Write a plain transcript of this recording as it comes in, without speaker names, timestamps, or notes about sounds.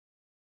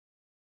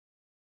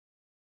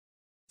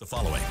The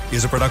following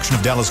is a production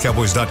of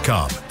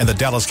DallasCowboys.com and the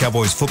Dallas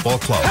Cowboys Football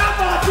Club. How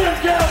about them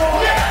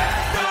Cowboys?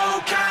 Yeah!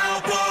 Go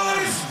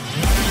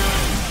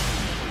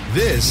Cowboys!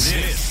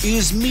 This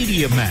is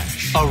Media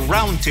Mash, a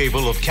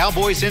roundtable of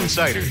Cowboys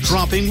insiders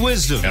dropping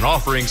wisdom and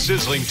offering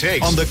sizzling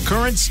takes on the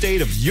current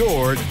state of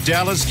your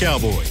Dallas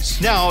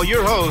Cowboys. Now,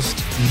 your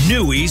host,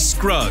 Newy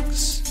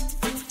Scruggs.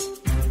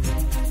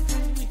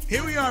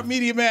 Here we are,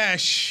 Media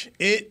Mash.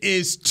 It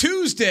is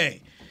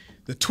Tuesday,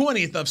 the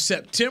 20th of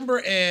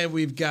September, and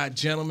we've got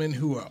gentlemen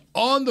who are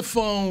on the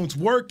phones,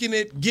 working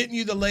it, getting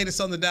you the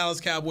latest on the Dallas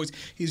Cowboys.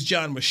 He's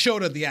John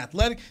Machota, The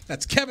Athletic.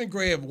 That's Kevin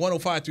Gray of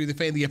 105.3 The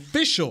Fan, the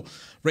official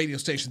radio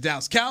station of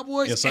Dallas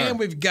Cowboys. Yes, sir. And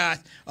we've got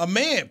a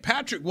man,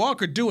 Patrick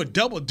Walker, doing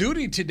double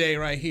duty today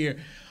right here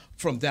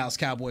from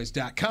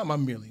DallasCowboys.com.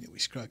 I'm merely Newy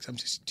Scruggs. I'm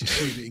just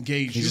here to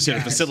engage you He's just here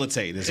to guys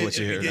facilitate is what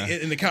you're here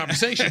in the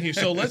conversation here.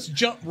 So let's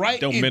jump right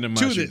Don't into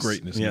minimize your this.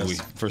 greatness, Yes, Newy.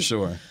 for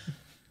sure.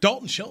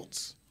 Dalton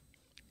Schultz.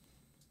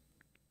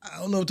 I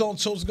don't know if Dalton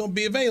Schultz is going to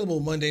be available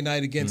Monday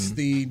night against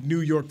the New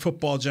York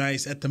Football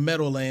Giants at the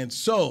Meadowlands.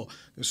 So,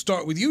 let's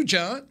start with you,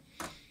 John.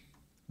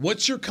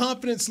 What's your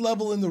confidence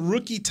level in the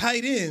rookie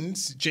tight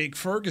ends, Jake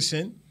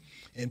Ferguson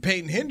and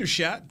Peyton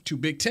Hendershot, two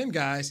Big Ten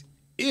guys,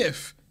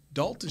 if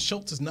Dalton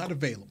Schultz is not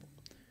available?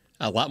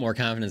 A lot more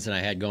confidence than I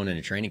had going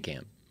into training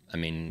camp. I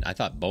mean, I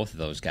thought both of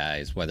those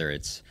guys, whether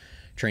it's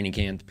training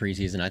camp,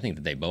 preseason, I think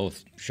that they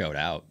both showed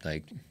out.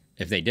 Like,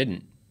 if they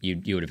didn't,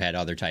 you would have had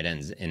other tight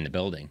ends in the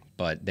building.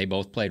 But they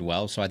both played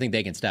well, so I think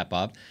they can step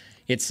up.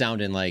 It's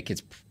sounding like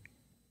it's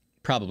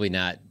probably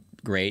not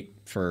great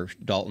for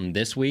Dalton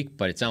this week,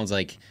 but it sounds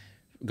like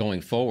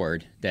going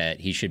forward that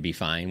he should be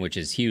fine, which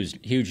is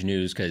huge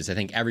news because I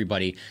think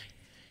everybody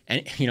 –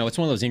 and, you know, it's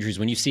one of those injuries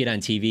when you see it on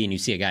TV and you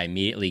see a guy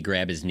immediately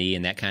grab his knee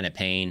in that kind of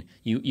pain,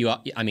 you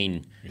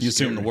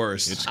assume the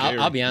worst.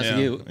 I'll be honest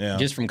with you, Yeah.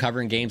 just from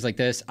covering games like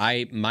this,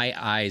 my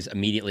eyes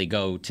immediately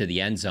go to the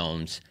end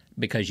zones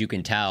because you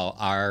can tell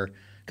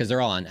because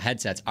they're all on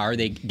headsets, are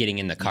they getting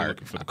in the cart?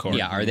 Looking for the cart.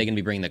 Yeah, are they going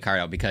to be bringing the cart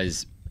out?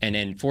 And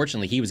then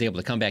fortunately, he was able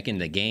to come back into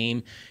the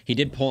game. He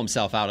did pull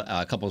himself out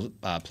a couple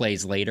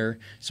plays later,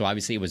 so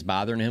obviously it was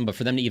bothering him. But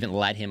for them to even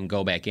let him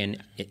go back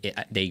in,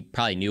 they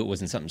probably knew it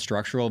wasn't something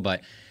structural.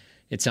 But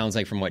it sounds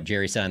like from what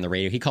Jerry said on the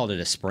radio, he called it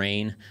a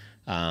sprain.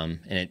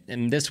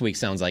 And this week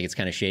sounds like it's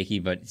kind of shaky,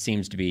 but it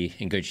seems to be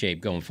in good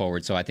shape going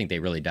forward. So I think they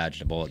really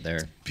dodged a bullet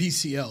there.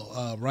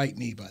 PCL, right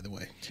knee, by the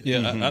way.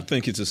 Yeah, I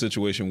think it's a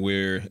situation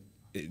where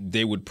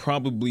they would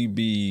probably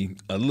be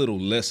a little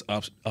less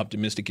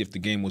optimistic if the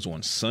game was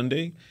on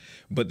Sunday.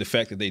 But the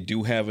fact that they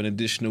do have an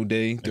additional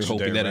day, they're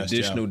hoping that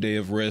additional day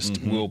of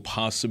rest will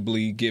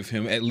possibly give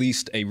him at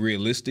least a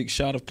realistic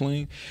shot of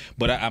playing.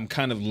 But I'm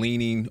kind of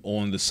leaning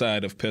on the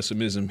side of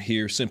pessimism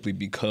here simply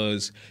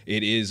because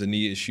it is a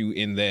knee issue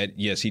in that,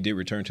 yes, he did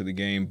return to the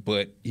game,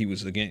 but he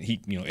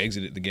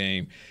exited the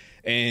game.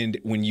 And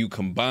when you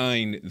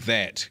combine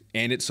that,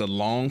 and it's a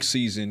long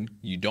season,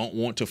 you don't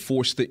want to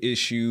force the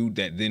issue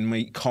that then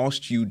may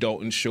cost you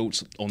Dalton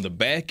Schultz on the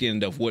back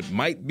end of what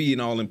might be an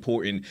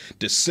all-important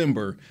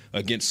December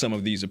against some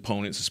of these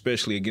opponents,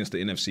 especially against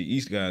the NFC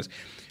East guys.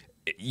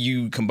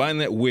 You combine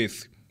that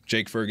with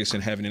Jake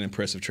Ferguson having an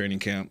impressive training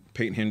camp,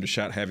 Peyton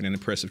Hendershot having an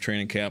impressive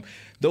training camp.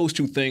 Those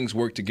two things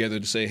work together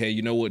to say, hey,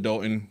 you know what,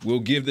 Dalton,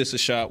 we'll give this a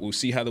shot. We'll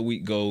see how the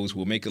week goes.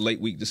 We'll make a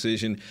late week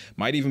decision.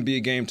 Might even be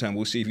a game time.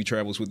 We'll see if he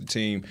travels with the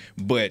team.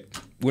 But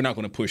we're not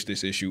going to push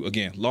this issue.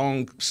 Again,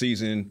 long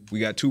season. We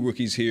got two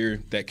rookies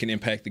here that can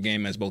impact the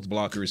game as both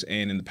blockers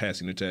and in the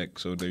passing attack.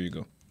 So there you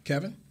go.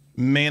 Kevin?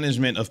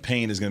 Management of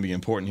pain is going to be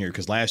important here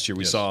because last year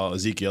we saw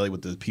Ezekiel Elliott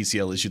with the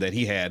PCL issue that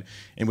he had,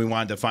 and we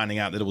wound up finding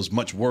out that it was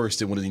much worse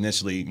than what it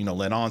initially,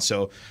 led on.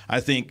 So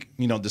I think,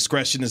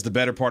 discretion is the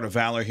better part of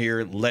valor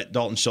here. Let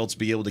Dalton Schultz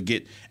be able to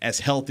get as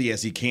healthy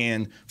as he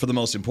can for the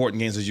most important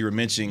games, as you were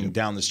mentioning,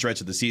 down the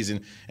stretch of the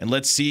season. And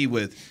let's see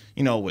what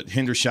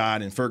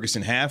Hendershot and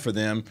Ferguson have for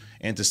them,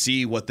 and to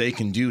see what they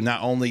can do,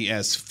 not only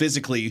as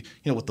physically,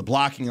 with the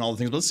blocking and all the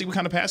things, but let's see what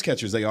kind of pass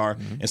catchers they are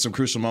in some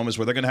crucial moments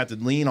where they're going to have to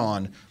lean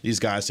on these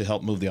guys to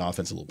help move the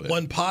offense a little bit.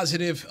 One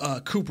positive,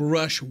 Cooper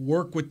Rush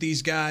worked with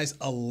these guys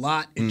a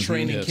lot in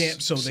training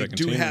camp, so they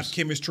do have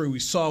chemistry. We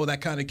saw that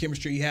kind of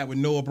chemistry he had with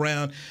Noah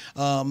Brown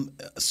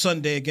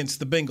Sunday against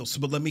the Bengals.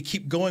 But let me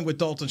keep going with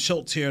Dalton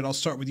Schultz here, and I'll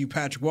start with you,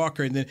 Patrick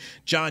Walker, and then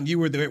John, you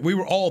were there. We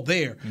were all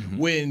there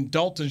when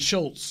Dalton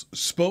Schultz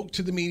spoke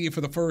to the media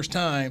for the first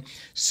time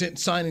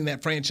since signing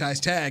that franchise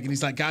tag, and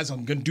he's like, guys,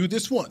 I'm going to do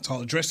this once.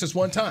 I'll address this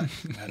one time.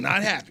 I'm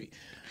not happy.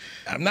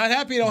 I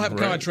don't have a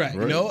contract.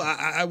 Right.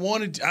 I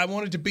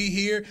wanted to be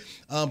here,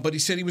 but he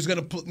said he was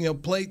going to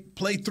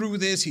play through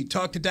this. He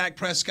talked to Dak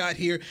Prescott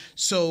here.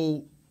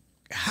 So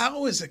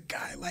how is a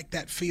guy like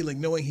that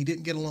feeling, knowing he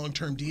didn't get a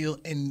long-term deal,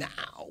 and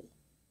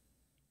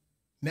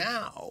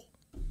now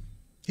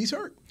he's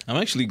hurt? I'm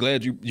actually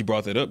glad you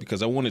brought that up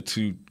because I wanted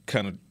to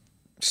kind of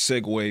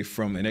segue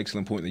from an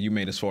excellent point that you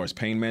made as far as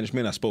pain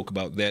management. I spoke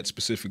about that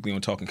specifically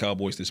on Talking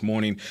Cowboys this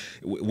morning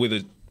with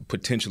a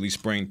potentially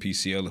sprained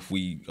PCL if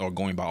we are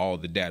going by all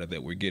the data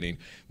that we're getting.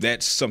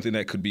 That's something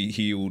that could be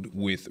healed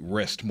with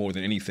rest more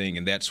than anything,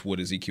 and that's what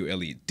Ezekiel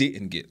Elliott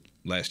didn't get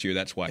last year.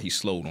 That's why he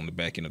slowed on the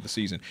back end of the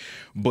season.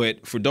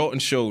 But for Dalton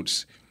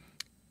Schultz,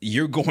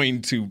 you're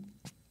going to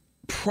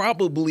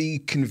probably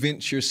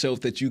convince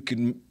yourself that you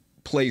can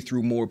play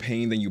through more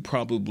pain than you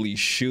probably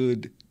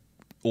should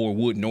or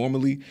would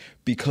normally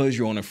because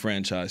you're on a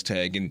franchise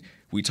tag. And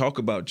we talk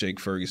about Jake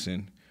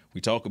Ferguson. We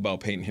talk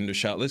about Peyton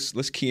Hendershot.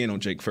 Let's key in on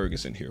Jake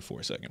Ferguson here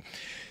for a second.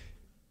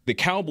 The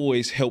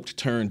Cowboys helped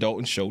turn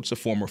Dalton Schultz, a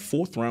former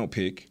fourth-round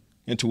pick,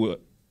 into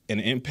an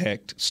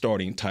impact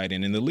starting tight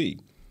end in the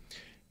league.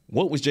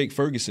 What was Jake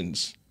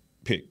Ferguson's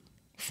pick?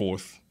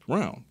 Fourth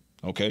round,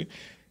 okay?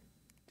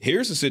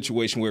 Here's a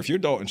situation where if you're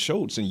Dalton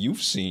Schultz and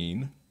you've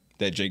seen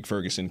that Jake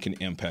Ferguson can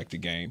impact the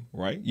game,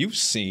 right? You've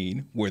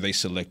seen where they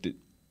selected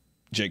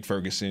Jake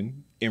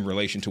Ferguson in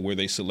relation to where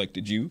they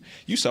selected you.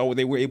 You saw what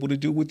they were able to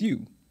do with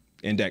you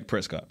and Dak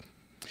Prescott.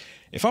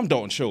 If I'm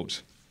Dalton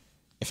Schultz,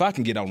 if I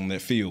can get out on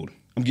that field,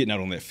 I'm getting out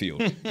on that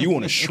field. You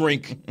want to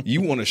shrink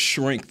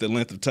the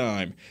length of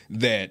time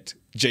that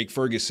Jake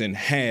Ferguson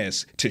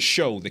has to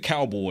show the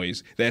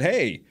Cowboys that,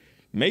 hey,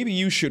 maybe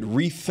you should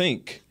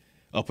rethink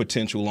a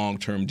potential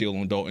long-term deal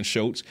on Dalton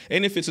Schultz.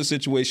 And if it's a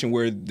situation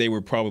where they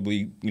were but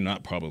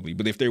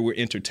if they were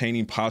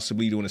entertaining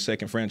possibly doing a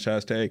second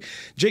franchise tag,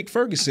 Jake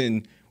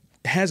Ferguson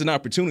has an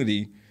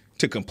opportunity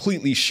to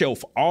completely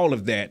shelf all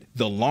of that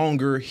the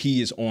longer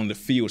he is on the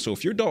field. So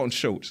if you're Dalton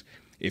Schultz,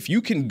 if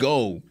you can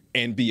go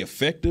and be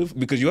effective,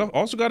 because you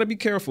also got to be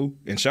careful,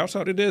 and shouts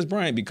out to Dez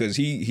Bryant because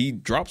he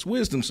drops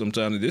wisdom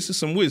sometimes, and this is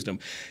some wisdom.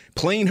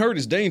 Playing hurt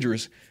is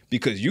dangerous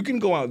because you can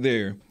go out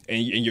there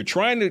and you're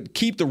trying to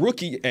keep the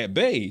rookie at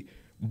bay,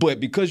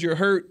 but because you're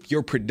hurt,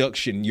 your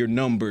production, your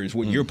numbers,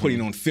 what you're putting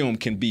on film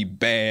can be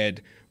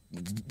bad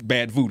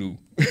voodoo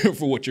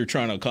for what you're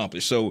trying to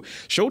accomplish. So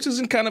Schultz is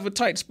in kind of a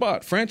tight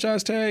spot.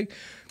 Franchise tag,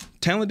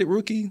 talented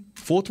rookie,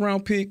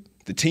 fourth-round pick.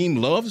 The team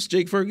loves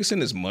Jake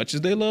Ferguson as much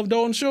as they love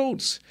Dalton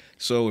Schultz.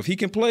 So if he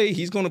can play,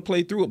 he's going to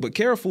play through it. But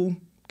careful.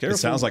 It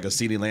sounds like a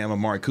CeeDee Lamb,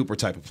 Amari Cooper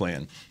type of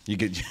plan. You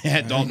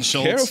had Dalton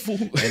Schultz,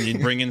 and you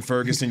bring in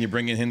Ferguson, you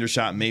bring in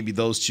Hendershot. Maybe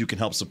those two can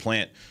help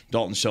supplant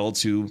Dalton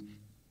Schultz, who,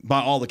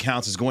 by all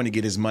accounts, is going to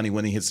get his money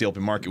when he hits the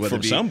open market, whether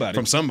it be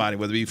from somebody,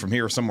 whether it be from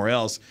here or somewhere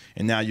else.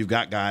 And now you've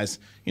got guys,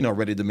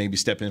 ready to maybe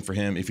step in for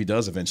him if he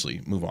does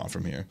eventually move on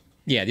from here.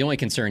 Yeah, the only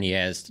concern he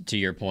has, to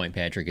your point,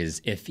 Patrick,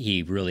 is if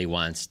he really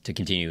wants to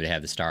continue to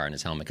have the star on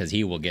his helmet, because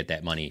he will get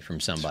that money from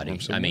somebody.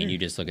 I mean, you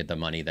just look at the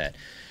money that,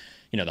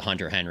 the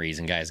Hunter Henrys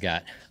and guys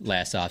got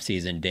last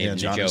offseason, David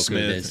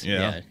Njoku.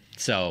 Yeah.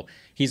 So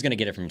he's going to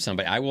get it from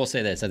somebody. I will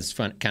say this, that's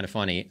kind of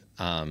funny.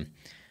 I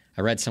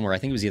read somewhere, I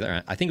think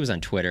it was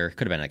on Twitter,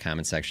 could have been in the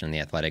comment section in The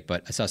Athletic,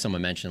 but I saw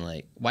someone mention,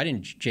 why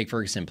didn't Jake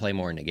Ferguson play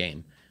more in the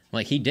game?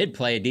 He did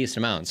play a decent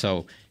amount.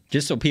 So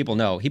just so people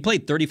know, he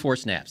played 34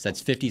 snaps.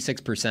 That's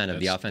 56% of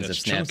the offensive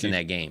snaps in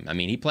that game. I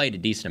mean, he played a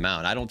decent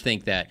amount. I don't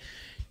think that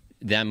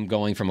them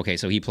going from,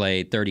 so he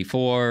played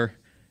 34,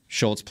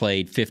 Schultz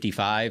played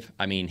 55.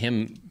 I mean,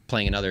 him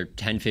playing another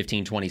 10,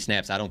 15, 20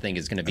 snaps, I don't think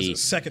is going to be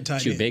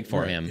too big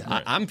for him.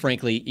 Yeah. I'm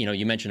frankly,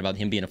 you mentioned about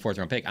him being a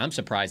fourth-round pick. I'm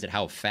surprised at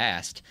how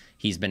fast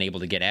he's been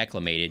able to get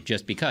acclimated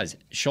just because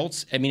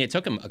Schultz, it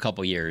took him a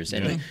couple years.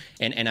 And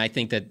I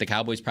think that the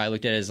Cowboys probably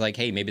looked at it as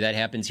hey, maybe that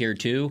happens here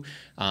too.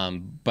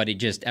 But it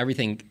just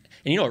everything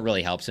 – and what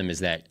really helps him is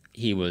that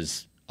he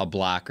was a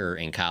blocker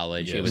in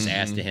college. It was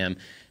asked to him.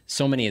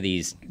 So many of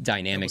these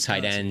dynamic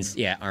tight ends,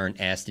 aren't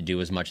asked to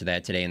do as much of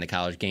that today in the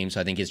college game. So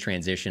I think his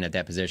transition at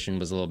that position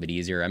was a little bit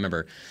easier. I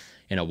remember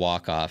in a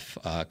walk-off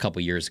a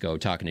couple years ago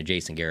talking to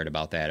Jason Garrett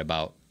about that,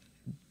 about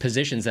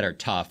positions that are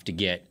tough to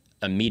get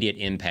immediate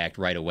impact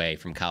right away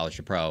from college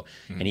to pro.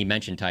 And he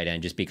mentioned tight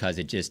end just because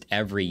it just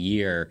every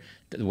year,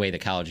 the way the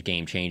college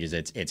game changes,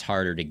 it's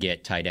harder to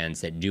get tight ends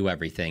that do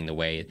everything the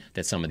way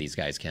that some of these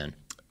guys can.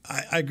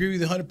 I agree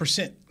with you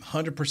 100%.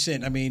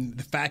 100%. I mean,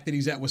 the fact that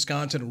he's at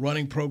Wisconsin, a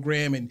running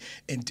program, and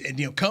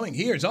coming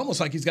here, it's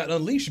almost like he's got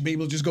unleashed to be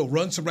able to just go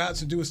run some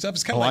routes and do his stuff.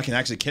 It's kind of I can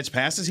actually catch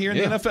passes here in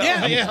the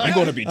NFL? I'm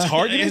going to be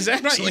targeted?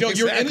 Exactly. Right.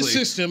 You're in a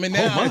system, and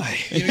now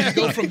you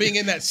go from being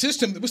in that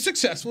system that was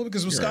successful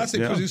because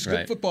Wisconsin produced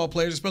good football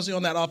players, especially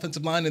on that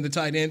offensive line and the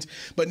tight ends.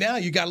 But now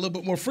you got a little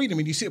bit more freedom,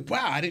 and you see,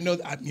 wow, I didn't know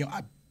that.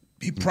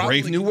 He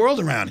probably brave new world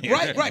around here.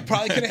 Right.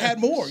 Probably could have had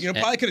more.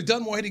 Probably could have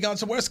done more had he gone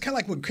somewhere. It's kind of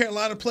like when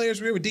Carolina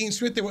players were with Dean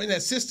Smith. They were in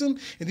that system,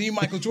 and then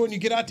Michael Jordan. You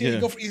get out there,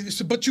 and you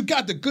go but you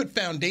got the good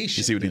foundation.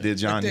 You see what he did,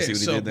 John? You see what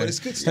he did there? But it's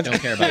good stuff. Don't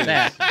care about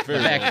that.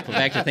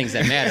 Back to things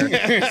that matter.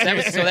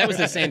 That was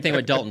the same thing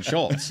with Dalton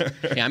Schultz. I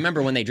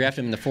remember when they drafted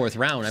him in the fourth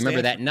round. I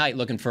remember that night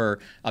looking for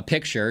a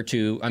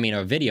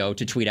video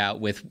to tweet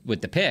out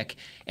with the pick,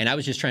 and I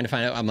was just trying to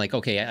find out. I'm like,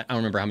 okay, I don't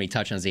remember how many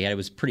touchdowns he had. It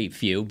was pretty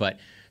few, but.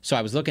 So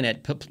I was looking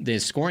at the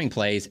scoring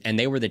plays, and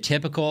they were the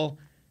typical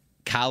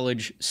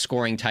college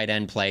scoring tight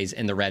end plays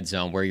in the red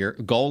zone where your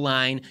goal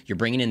line, you're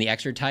bringing in the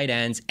extra tight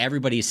ends,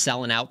 everybody's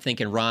selling out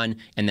thinking run,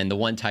 and then the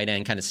one tight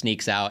end kind of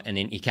sneaks out and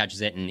then he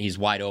catches it and he's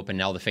wide open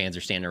and all the fans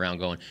are standing around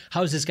going,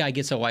 how does this guy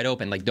get so wide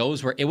open? Like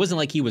those were, it wasn't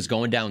like he was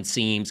going down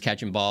seams,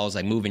 catching balls,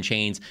 like moving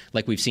chains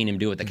like we've seen him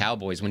do with the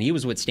Cowboys. When he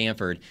was with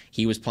Stanford,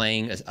 he was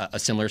playing a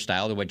similar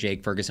style to what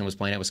Jake Ferguson was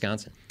playing at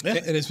Wisconsin. Yeah,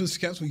 and it's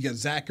Wisconsin. You got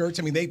Zach Ertz.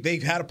 I mean,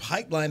 they've had a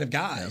pipeline of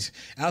guys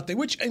out there,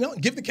 which,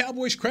 give the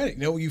Cowboys credit.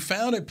 You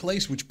found a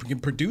place which can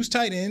produce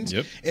tight ends.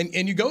 Yep.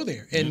 And you go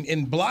there.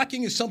 And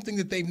blocking is something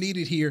that they've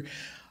needed here.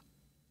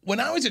 When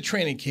I was at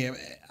training camp,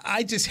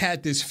 I just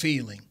had this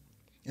feeling,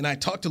 and I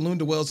talked to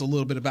Lunda Wells a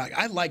little bit about it.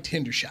 I liked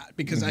Hendershot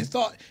because I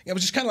thought I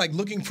was just kind of like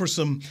looking for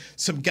some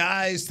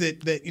guys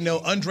that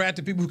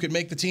undrafted people who could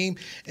make the team.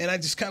 And I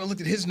just kind of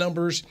looked at his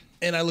numbers,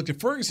 and I looked at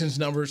Ferguson's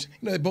numbers.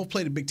 They both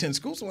played at Big Ten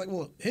schools. So I'm like,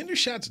 well,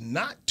 Hendershot's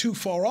not too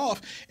far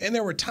off. And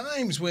there were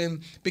times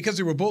when, because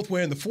they were both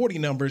wearing the 40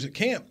 numbers at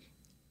camp,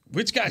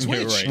 which guy's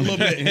which right. a little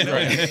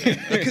bit,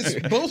 because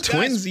both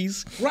guys,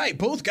 twinsies, right?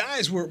 Both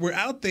guys were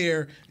out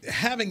there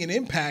having an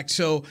impact.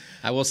 So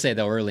I will say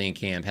though, early in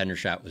camp,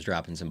 Hendershot was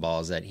dropping some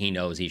balls that he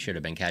knows he should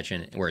have been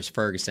catching, whereas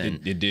Ferguson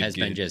has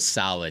been just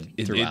solid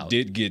throughout. It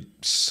did get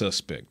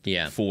suspect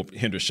for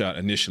Hendershot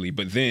initially,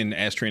 but then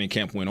as training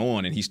camp went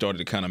on and he started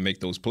to kind of make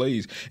those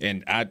plays,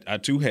 and I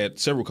too had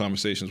several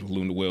conversations with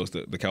Lunda Wells,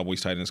 the Cowboys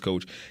tight ends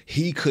coach.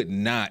 He could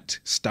not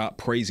stop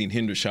praising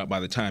Hendershot by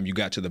the time you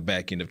got to the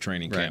back end of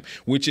training camp,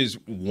 which is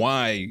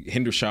why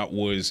Hendershot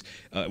was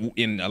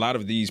in a lot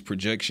of these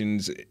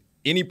projections.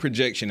 Any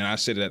projection, and I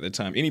said it at the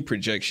time, any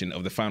projection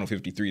of the final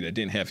 53 that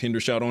didn't have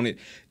Hendershot on it,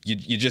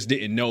 you just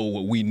didn't know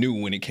what we knew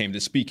when it came to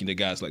speaking to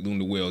guys like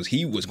Lunda Wells.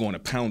 He was going to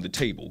pound the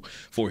table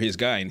for his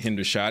guy in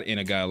Hendershot and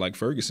a guy like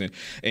Ferguson.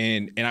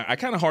 And I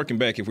kind of harken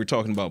back, if we're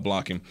talking about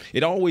blocking,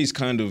 it always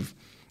kind of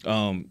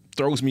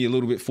throws me a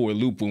little bit for a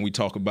loop when we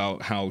talk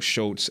about how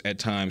Schultz at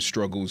times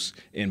struggles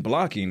in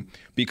blocking,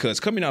 because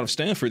coming out of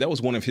Stanford, that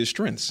was one of his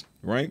strengths,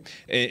 right?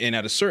 And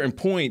at a certain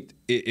point,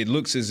 it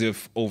looks as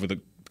if over the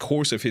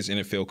course of his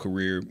NFL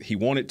career, he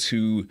wanted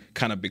to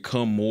kind of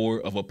become more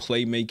of a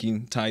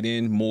playmaking tight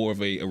end, more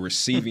of a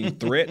receiving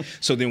threat.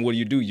 So then what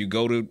do? You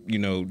go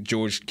to,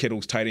 George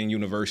Kittle's tight end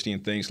university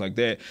and things like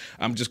that.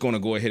 I'm just going to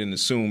go ahead and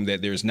assume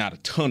that there's not a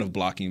ton of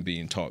blocking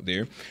being taught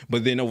there.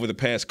 But then over the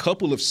past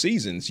couple of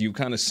seasons, you've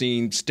kind of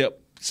seen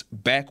steps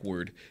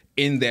backward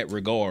in that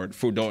regard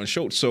for Dalton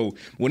Schultz. So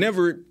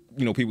whenever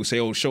people say,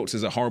 oh, Schultz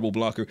is a horrible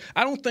blocker,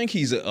 I don't think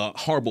he's a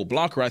horrible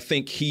blocker. I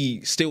think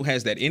he still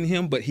has that in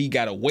him, but he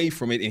got away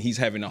from it, and he's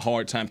having a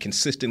hard time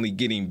consistently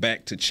getting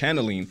back to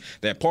channeling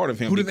that part of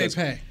him. Who do they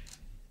pay?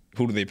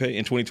 Who do they pay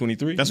in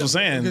 2023? That's what I'm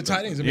saying. The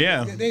tight ends.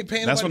 They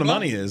paying. That's where the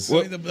money is.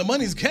 Well, the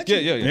money's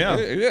catching.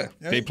 Yeah.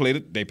 They pay the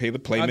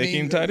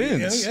playmaking tight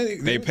ends.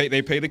 They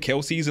pay the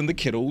Kelceys and the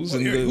Kittles.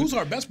 Who's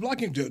our best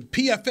blocking?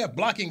 PFF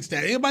blocking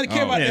stat. Anybody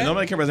care about that?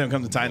 Nobody cares about them when it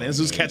comes to tight ends.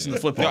 Who's catching the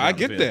football? I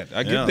get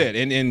that.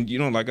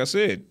 And like I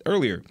said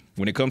earlier,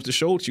 when it comes to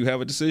Schultz, you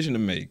have a decision to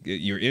make.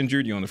 You're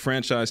injured. You're on the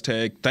franchise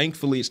tag.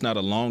 Thankfully, it's not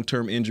a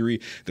long-term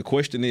injury. The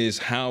question is,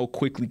 how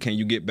quickly can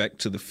you get back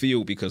to the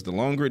field? Because the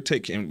longer it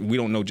takes, and we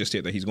don't know just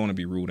yet that he's going to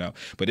be ruled out,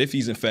 but if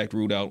he's in fact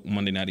ruled out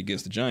Monday night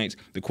against the Giants,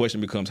 the question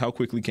becomes, how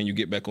quickly can you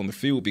get back on the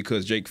field?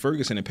 Because Jake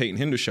Ferguson and Peyton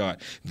Hendershot,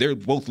 they're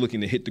both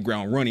looking to hit the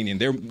ground running, and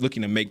they're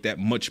looking to make that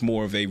much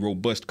more of a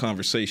robust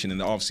conversation in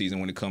the offseason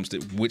when it comes to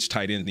which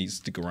tight end needs to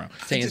stick around.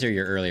 To answer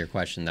your earlier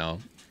question, though,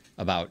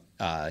 about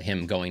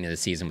him going into the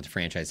season with the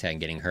franchise tag and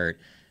getting hurt.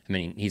 I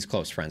mean, he's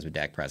close friends with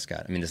Dak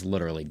Prescott. I mean, this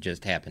literally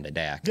just happened to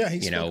Dak. Yeah,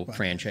 he's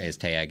franchise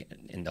tag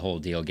and the whole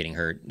deal getting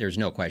hurt. There's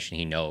no question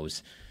he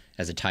knows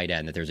as a tight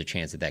end that there's a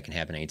chance that can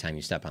happen anytime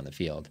you step on the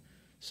field.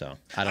 So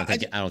I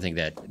don't think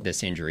that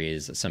this injury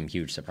is some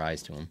huge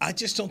surprise to him. I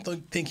just don't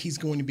think he's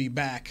going to be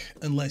back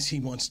unless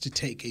he wants to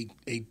take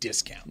a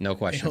discount. No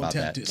question about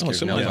that. Someone's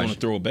going to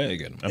throw a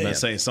bag at him. I'm going to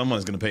say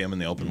someone's going to pay him in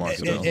the open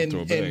market.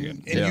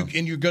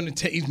 And you're going to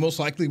take. He most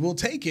likely will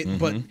take it.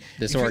 But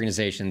this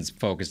organization's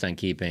focused on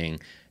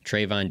keeping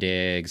Trayvon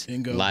Diggs,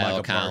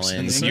 Lyle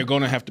Collins. And you're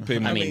going to have to pay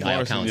Micah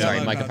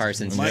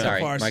Parsons.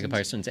 Micah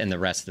Parsons, and the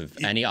rest of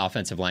any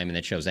offensive lineman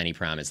that shows any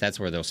promise. That's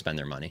where they'll spend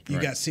their money.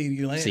 You got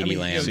CeeDee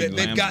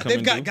Lamb.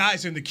 They've got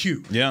guys in the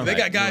queue. Yeah, they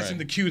got guys in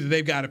the queue that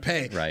they've got to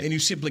pay, and you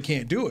simply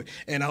can't do it.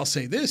 And I'll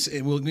say this,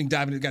 and we'll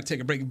dive into. Got to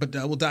take a break, but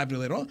we'll dive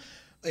into it later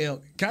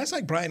on. Guys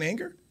like Brian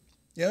Anger.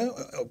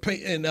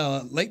 And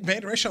Leighton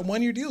Vander Esch on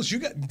one-year deals.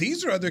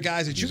 These are other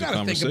guys that you got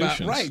to think about.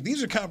 Right,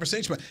 these are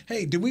conversations about,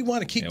 hey, do we want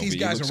to keep these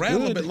guys around a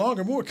little bit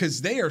longer, more?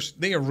 Because they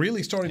are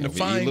really starting to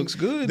find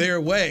their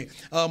way.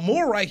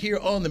 More right here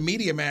on the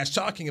Media Mash,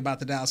 talking about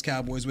the Dallas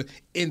Cowboys with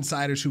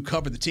insiders who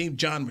cover the team.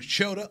 John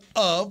Machota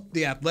of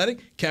The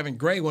Athletic, Kevin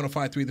Gray,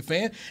 105.3 The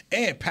Fan,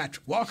 and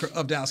Patrick Walker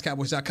of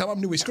DallasCowboys.com.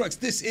 I'm Newey Scruggs.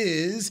 This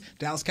is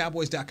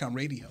DallasCowboys.com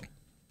radio.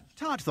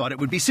 Todd thought it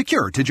would be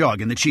secure to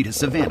jog in the cheetah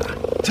savanna.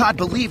 Todd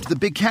believed the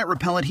big cat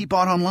repellent he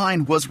bought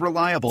online was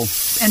reliable.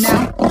 And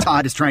now,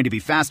 Todd is trying to be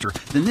faster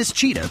than this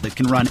cheetah that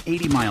can run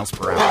 80 miles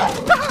per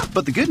hour.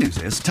 But the good news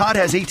is Todd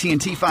has AT&T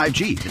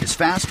 5G that is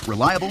fast,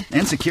 reliable,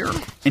 and secure.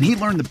 And he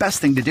learned the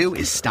best thing to do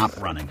is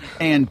stop running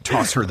and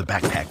toss her the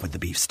backpack with the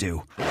beef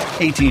stew.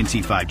 AT&T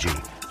 5G.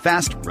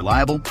 Fast,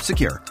 reliable,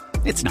 secure.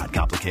 It's not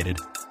complicated.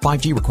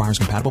 5G requires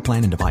compatible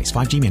plan and device.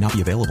 5G may not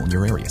be available in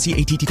your area. See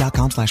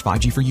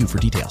att.com/5G for you for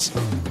details.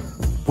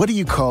 What do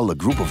you call a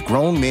group of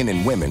grown men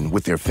and women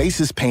with their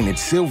faces painted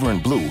silver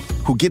and blue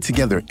who get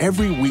together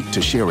every week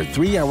to share a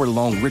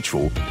 3-hour-long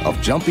ritual of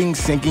jumping,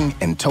 singing,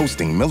 and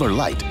toasting Miller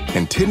Lite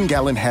in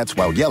 10-gallon hats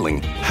while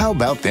yelling, "How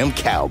about them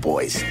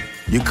Cowboys?"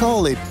 You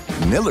call it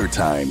Miller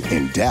Time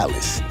in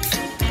Dallas.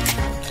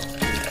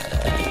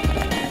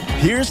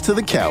 Here's to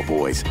the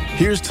Cowboys.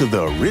 Here's to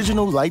the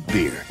original light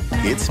beer.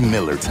 It's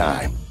Miller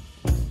Time.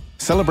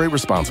 Celebrate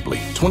responsibly.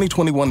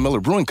 2021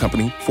 Miller Brewing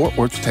Company, Fort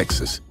Worth,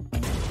 Texas.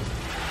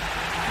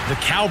 The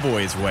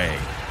Cowboys way,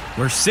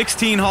 where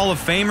 16 Hall of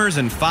Famers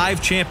and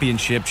 5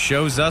 championships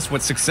shows us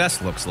what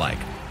success looks like.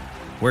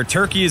 Where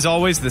turkey is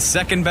always the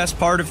second best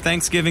part of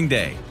Thanksgiving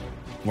Day.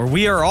 Where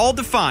we are all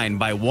defined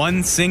by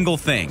one single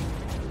thing,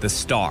 the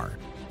star.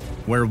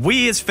 Where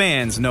we as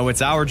fans know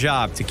it's our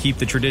job to keep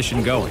the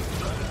tradition going.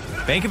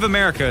 Bank of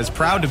America is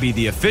proud to be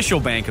the official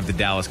bank of the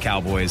Dallas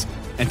Cowboys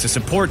and to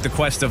support the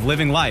quest of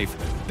living life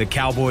the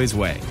Cowboys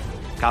way.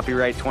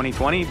 Copyright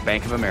 2020,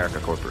 Bank of America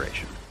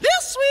Corporation.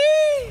 This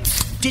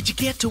sweet! Did you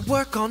get to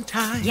work on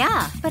time?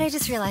 Yeah, but I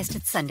just realized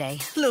it's Sunday.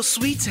 Little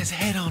Sweet says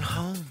head on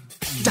home.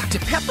 Dr.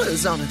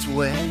 Pepper's on its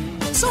way.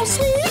 So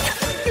sweet,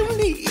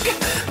 unique.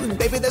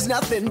 Baby, there's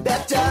nothing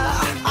better.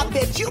 I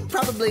bet you've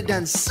probably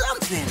done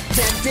something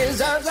that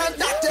deserves a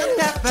Dr.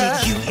 Pepper.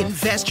 Did you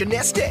invest your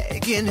nest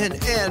egg in an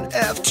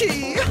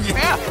NFT?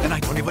 Yeah, and I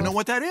don't even know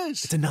what that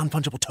is. It's a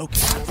non-fungible token.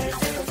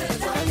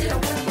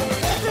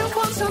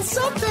 Everyone's done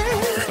something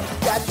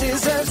that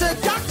deserves a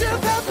Dr.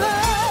 Pepper.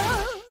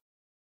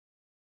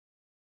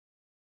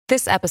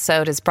 This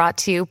episode is brought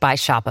to you by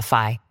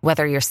Shopify.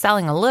 Whether you're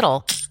selling a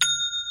little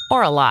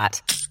or a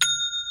lot,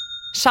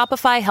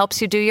 Shopify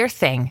helps you do your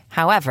thing,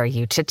 however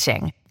you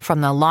cha-ching.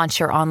 From the launch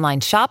your online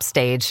shop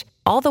stage,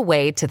 all the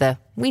way to the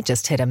we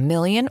just hit 1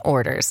 million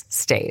orders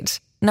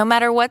stage. No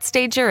matter what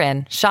stage you're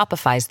in,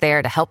 Shopify's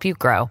there to help you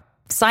grow.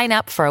 Sign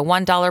up for a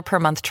 $1 per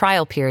month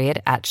trial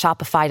period at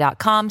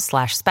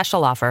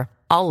shopify.com/special offer,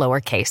 all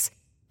lowercase.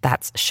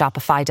 That's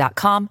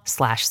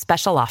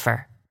shopify.com/special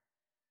offer.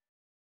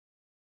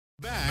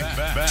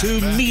 Back to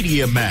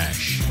Media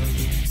Mash.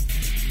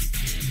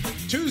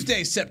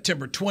 Tuesday,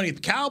 September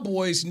 20th.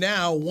 Cowboys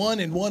now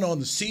 1-1 on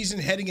the season,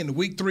 heading into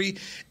Week 3.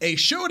 A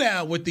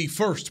showdown with the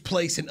first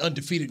place and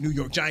undefeated New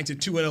York Giants at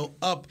 2-0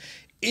 up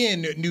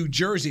in New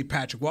Jersey.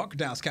 Patrick Walker,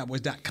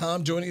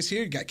 DallasCowboys.com, joining us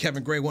here. You got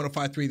Kevin Gray,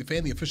 105.3 The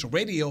Fan, the official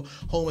radio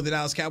home of the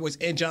Dallas Cowboys,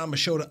 and John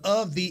Machota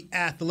of The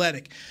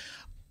Athletic.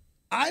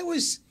 I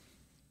was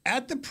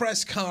at the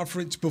press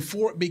conference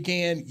before it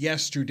began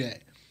yesterday.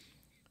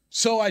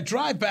 So I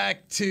drive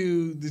back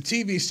to the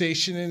TV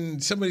station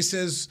and somebody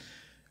says,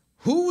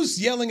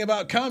 "Who's yelling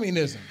about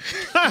communism?"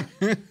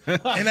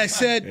 And I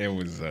said, it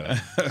was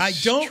I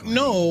don't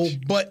know,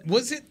 but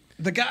was it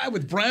the guy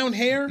with brown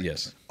hair?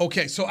 Yes.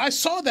 Okay, so I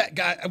saw that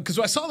guy because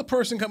I saw the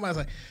person come by. I was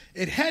like,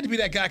 it had to be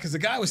that guy because the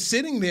guy was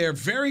sitting there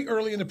very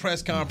early in the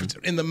press conference,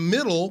 in the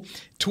middle,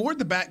 toward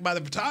the back by the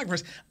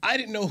photographers. I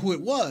didn't know who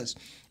it was.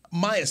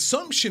 My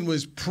assumption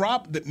was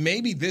that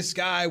maybe this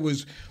guy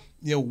was,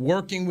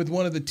 working with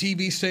one of the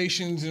TV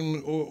stations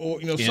or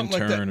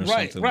something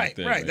like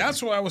that. Right.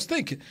 That's what I was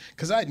thinking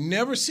because I'd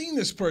never seen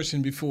this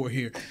person before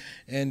here.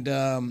 And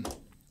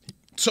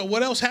so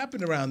what else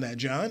happened around that,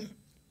 John?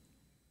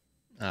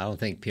 I don't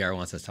think PR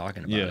wants us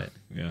talking about it.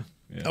 Yeah.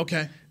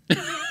 Okay.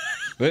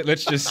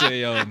 Let's just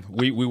say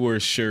we were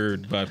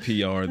assured by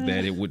PR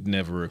that it would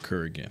never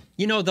occur again.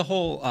 The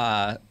whole,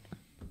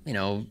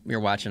 you're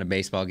watching a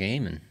baseball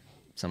game and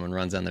someone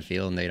runs on the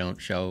field and they don't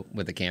show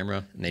with the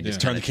camera and they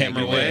just turn the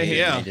camera away.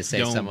 Yeah, they just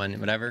say someone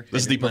whatever.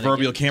 This is the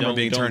proverbial camera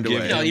being turned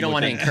away. No, you don't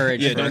want to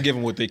encourage. Yeah, don't give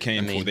them what they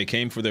came for. They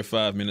came for their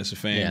 5 minutes of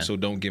fame, so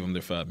don't give them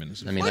their 5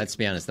 minutes. Let's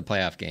be honest. The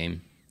playoff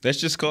game. That's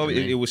just called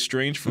it was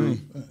strange fruit,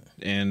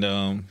 and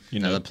the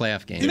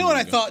playoff game. You know what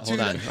I thought too?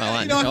 Hold on. The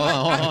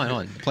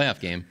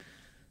playoff game.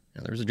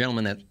 There was a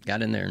gentleman that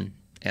got in there and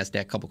asked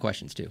Dak a couple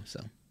questions too.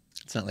 So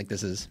it's not like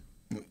this is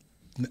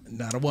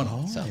not a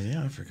one-off. Oh,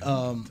 yeah, I forgot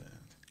about that.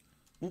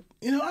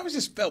 I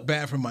just felt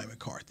bad for Mike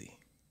McCarthy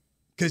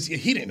because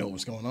he didn't know what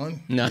was going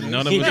on. None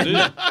of us did.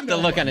 The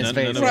look on his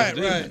face. Right.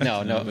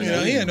 No. He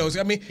didn't know.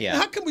 I mean,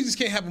 how come we just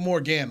can't have a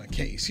Morgana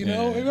case?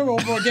 Remember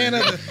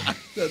Morgana,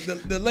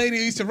 the lady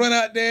who used to run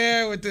out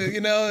there with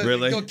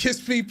the, go kiss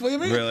people. I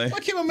mean, really? Why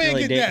can't a man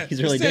get that?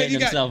 He's really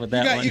dating himself with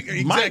that one.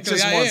 Exactly, Mike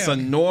just wants a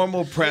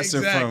normal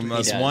presser from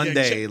us one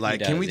day.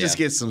 Can we just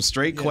get some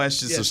straight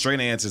questions, some straight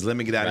answers? Let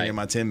me get out of here in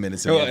my 10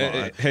 minutes.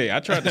 Hey, I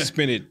tried to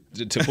spin it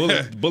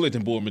to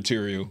bulletin board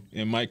material,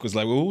 and Mike was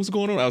like, "Well, what was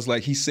going on?" I was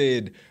like, "He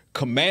said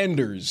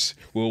Commanders.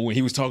 Well, when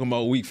he was talking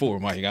about week 4,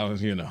 Mike, I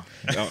was, to be honest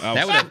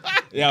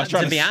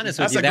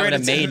with you, that would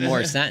have made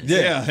more sense.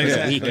 Yeah,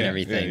 exactly. Week and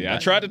everything. Yeah. I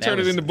tried to turn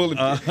it into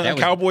bulletin.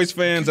 Cowboys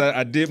fans,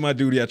 I did my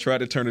duty. I tried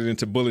to turn it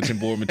into bulletin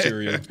board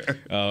material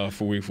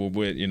for week 4,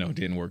 but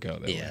didn't work out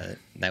that way. Yeah,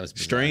 that was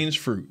bizarre. Strange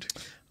fruit.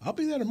 I'll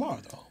be there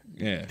tomorrow, though.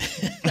 Yeah.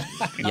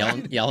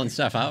 yelling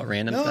stuff out,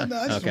 random stuff? No,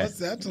 I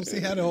just want to see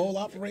how the whole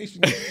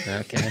operation goes.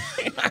 Okay.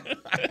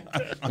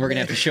 We're going to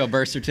have to show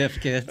birth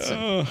certificates.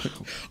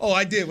 Oh,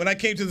 I did. When I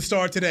came to the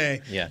Star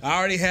today, I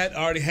already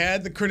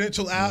had the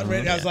credential out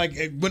ready. I was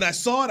like, when I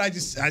saw it, I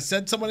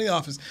said to someone in the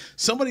office,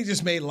 somebody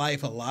just made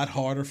life a lot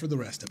harder for the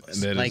rest of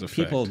us. Like,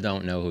 people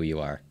don't know who you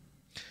are.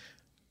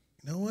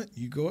 You know what?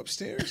 You go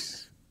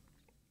upstairs.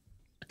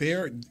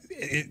 And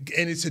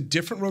it's a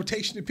different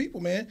rotation of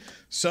people, man.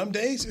 Some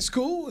days it's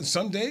cool, and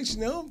some days,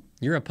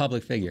 You're a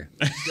public figure.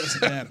 It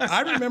doesn't matter.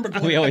 I remember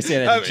going. We always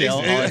say that to Chill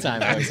all the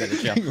time. I always say that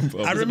to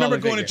Chill. I remember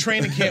going to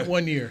training camp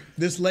one year.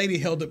 This lady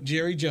held up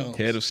Jerry Jones,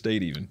 head of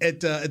state, even at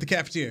the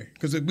cafeteria,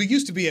 because we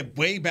used to be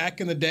way back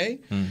in the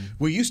day.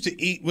 We used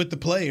to eat with the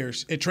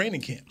players at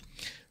training camp.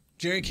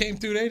 Jerry came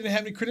through. They didn't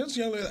have any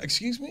credentials. Like,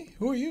 excuse me,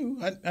 who are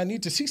you? I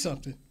need to see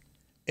something.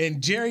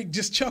 And Jerry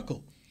just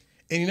chuckled,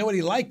 and you know what?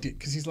 He liked it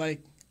because he's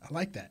like, I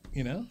like that,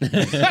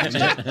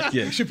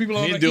 Make sure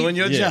people You're doing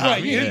your job.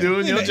 Right, You're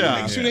doing your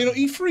job. Make sure they don't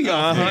eat free.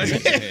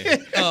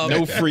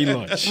 No free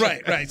lunch.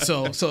 Right.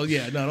 So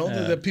yeah,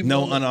 the people.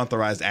 No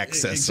unauthorized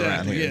access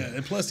around here. Yeah,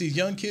 and plus these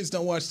young kids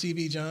don't watch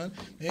TV, John.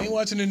 They ain't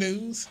watching the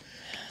news.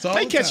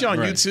 They catch you on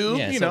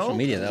YouTube, social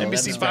media, though.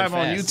 NBC5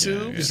 on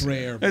YouTube. It's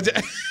rare. It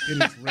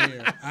is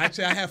rare.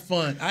 Actually, I have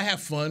fun. I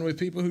have fun with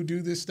people who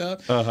do this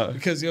stuff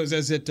because it was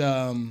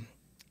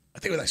I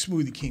think it was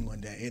like Smoothie King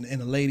one day,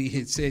 and a lady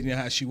had said,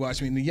 how she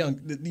watched me, and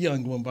the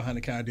young one behind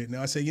the counter didn't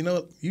know. I said,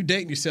 you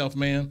dating yourself,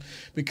 man,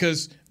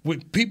 because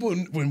when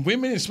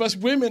women,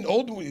 especially women,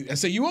 older, I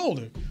say you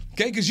older,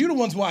 okay, because you're the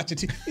ones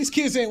watching. These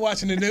kids ain't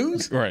watching the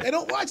news. Right. They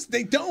don't watch.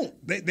 They don't.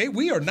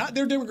 We are not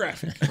their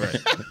demographic. Right.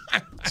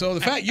 So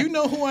the fact you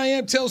know who I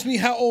am tells me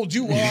how old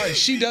you are, and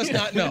she does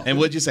not know. And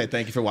what'd you say?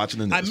 Thank you for watching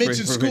the news. I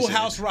mentioned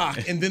Schoolhouse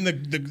Rock, and then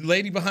the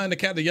lady behind the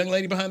counter, the young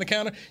lady behind the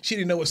counter, she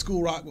didn't know what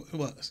School Rock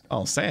was.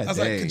 Oh, sad. I was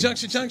like,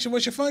 Conjunction Junction,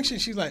 what's your function?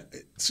 She's like,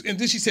 and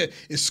then she said,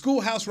 is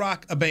Schoolhouse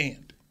Rock a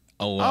band?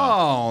 Oh,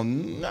 wow. Oh,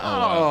 no.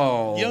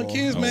 Wow. Young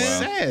kids, man.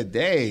 Wow. Sad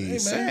day. Hey,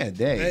 sad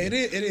day. Hey,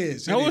 it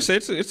is. I would say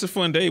it's a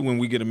fun day when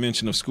we get a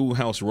mention of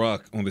Schoolhouse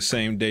Rock on the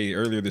same day.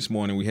 Earlier this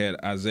morning, we had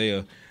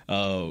Isaiah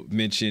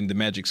mention the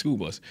Magic School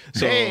Bus.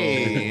 So,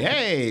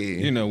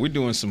 hey. We're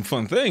doing some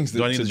fun things.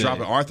 Do I need to drop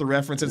an Arthur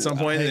reference at some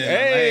point?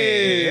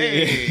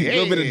 Hey. A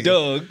little bit of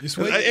Doug.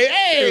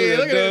 Hey,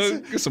 look at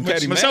this. Get some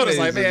patty mayonnaise. Michelle's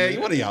like, man,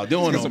 what are y'all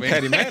doing over some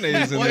patty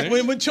mayonnaise in there.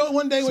 When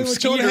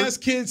Choda has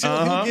kids,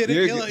 he'll get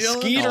it.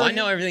 Skeeter. Oh, I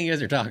know everything you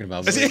guys are talking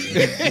about. I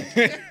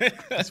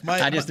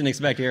just didn't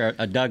expect to hear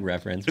a Doug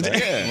reference. But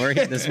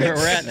this is where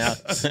we're at now.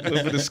 A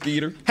little bit of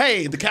Skeeter.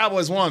 Hey, the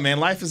Cowboys won,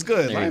 man. Life is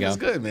good. Life is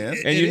good, man.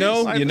 And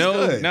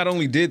not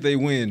only did they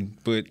win,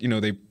 but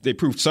they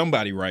proved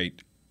somebody right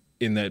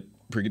in that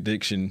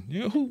prediction.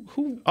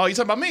 Who? Oh, you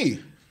talking about me?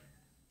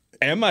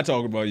 Am I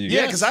talking about you?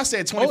 Yeah, because I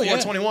said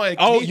 24-21.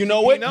 Oh, you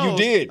know what? You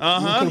did. We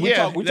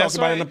talked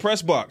about it in the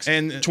press box.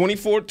 And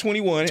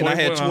 24-21, and I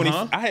had 20.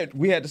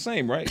 We had the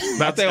same, right?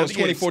 I think it was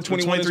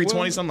 24-21,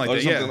 23-20, something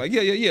like that.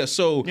 Yeah.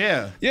 So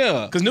yeah.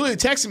 Because Newly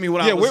texted me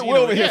when I was. We're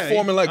over here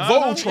forming like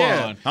Voltron.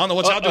 Yeah. I don't know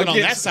what y'all doing on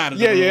that side of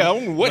the room. Yeah. I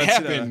don't know what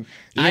happened.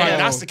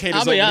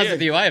 I'll be honest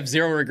with you. I have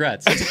zero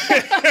regrets.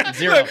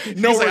 Zero.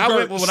 No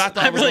regrets.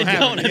 I really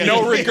don't.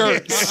 No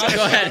regrets.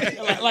 Go ahead.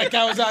 Like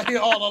I was out here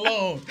all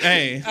alone.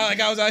 Hey.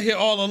 Like I was out here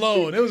all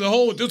alone. There was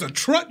a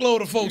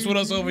truckload of folks with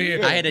us over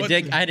here. I had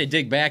to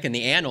dig back in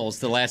the annals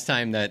the last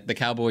time that the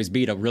Cowboys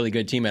beat a really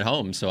good team at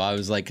home. So I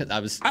was like, I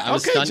was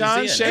stunned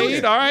John, to see it.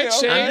 Shade. All right,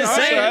 Shade. I'm just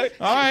saying.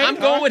 All right. I'm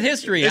going with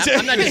history.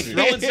 I'm not just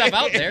throwing stuff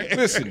out there.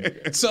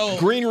 Listen. So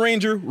Green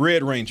Ranger,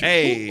 Red Ranger.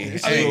 Hey.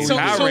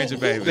 Power Ranger,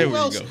 baby. There we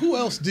go.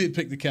 Who else did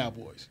pick the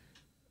Cowboys?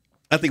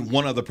 I think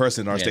one other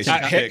person in our station.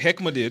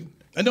 Heckma did.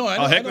 I know.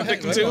 Heckma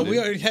picked him too. We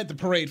already had the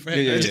parade for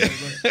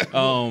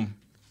Heckma.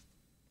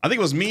 I think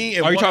it was me.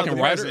 And are you one talking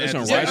other Ryder?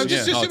 person.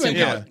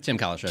 Tim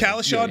Kalishaw.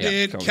 Kalishaw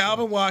did.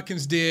 Calvin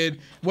Watkins did.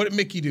 What did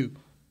Mickey do?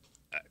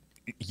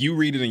 You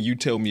read it and you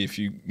tell me if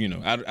you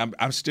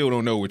I still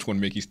don't know which one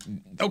Mickey's.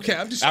 Okay,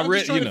 I'm just trying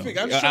to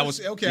figure.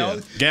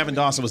 Gavin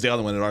Dawson was the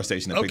other one at our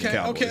station that picked the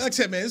Cowboys. Okay, like I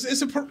said, man,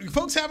 it's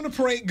folks having a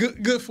parade.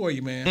 Good for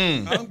you,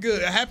 man. I'm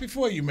good. Happy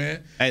for you,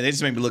 man. Hey, they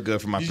just made me look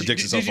good for my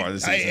predictions so far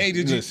this season. Hey,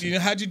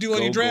 how'd you do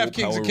on your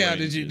DraftKings account?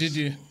 Did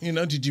you?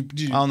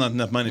 I don't have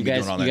enough money to be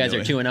doing all that. You guys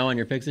are 2-0 on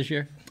your picks this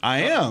year.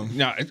 I am.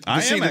 Now,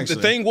 the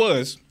thing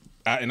was.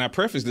 And I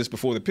prefaced this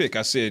before the pick.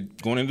 I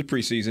said going into the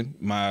preseason,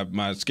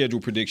 my schedule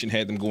prediction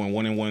had them going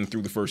 1-1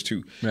 through the first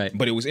two. Right.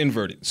 But it was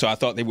inverted. So I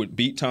thought they would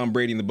beat Tom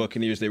Brady and the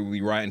Buccaneers. They would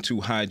be riding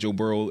too high. Joe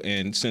Burrow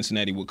and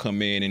Cincinnati would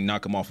come in and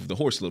knock them off of the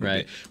horse a little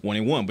bit.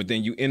 1-1. But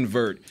then you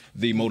invert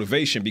the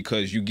motivation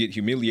because you get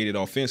humiliated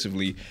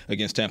offensively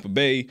against Tampa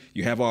Bay.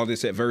 You have all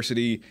this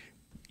adversity.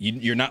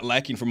 you're not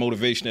lacking for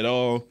motivation at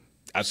all.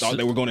 I thought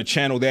they were going to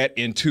channel that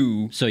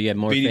into. So you have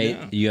more faith.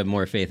 You have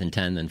more faith in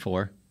 10 than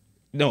 4.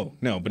 No,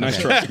 but nice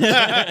try.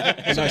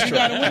 Nice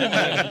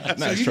try.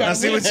 Nice try. I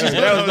see what you said.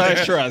 That was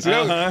nice try. So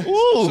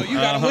you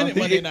got to win it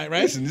Monday night,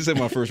 right? Listen, this is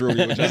my first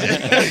rodeo with John.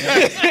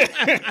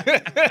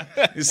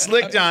 You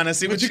slick, John. I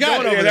see what you you're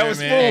got doing over that there, was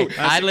man. smooth.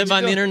 I live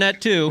on the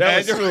internet too.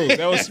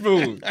 That was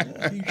smooth.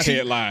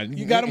 Headline.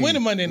 You got to win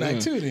it Monday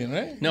night too, then,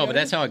 right? No, but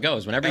that's how it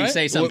goes. Whenever you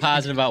say something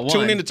positive about one,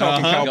 tune into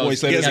Talking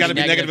Cowboys later. It's got to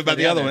be negative about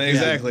the other one.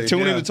 Exactly.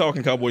 Tune into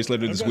Talking Cowboys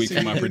later this week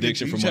for my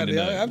prediction for Monday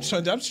night. I'm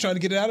just trying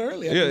to get it out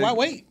early. Yeah. Why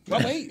wait?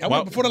 I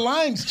wait before the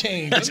lines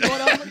change. What's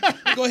going on?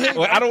 Go ahead.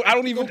 Well, I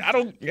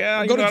don't.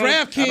 Yeah. Go to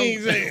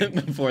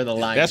DraftKings before the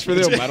lines. That's for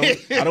them.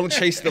 I don't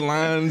chase the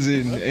lines,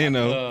 and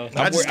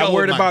I'm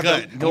worried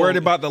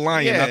about the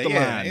lion, not the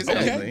line.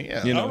 Exactly.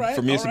 Yeah.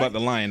 For me, it's about the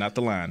lion, not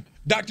the line.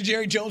 Dr.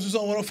 Jerry Jones was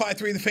on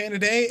 105.3 The Fan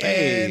today,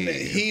 and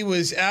he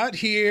was out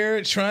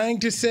here trying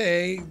to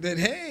say that,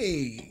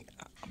 hey,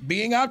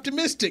 being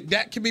optimistic,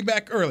 Dak can be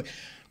back early.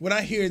 When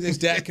I hear this,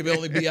 Dak can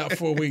only be out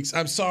 4 weeks.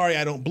 I'm sorry,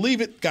 I don't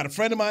believe it. Got a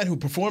friend of mine who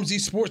performs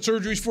these sports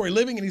surgeries for a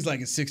living, and he's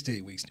like, it's 6 to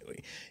 8 weeks.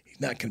 He's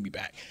not going to be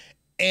back.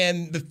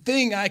 And the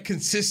thing I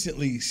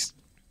consistently,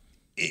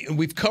 and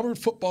we've covered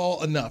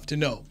football enough to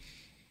know,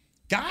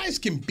 guys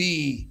can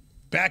be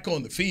back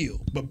on the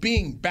field, but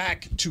being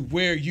back to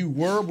where you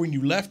were when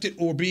you left it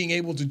or being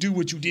able to do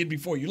what you did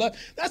before you left,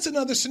 that's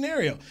another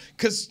scenario.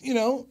 Because,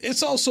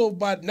 it's also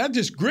about not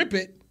just grip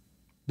it,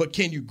 but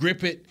can you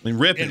grip it and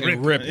rip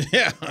it?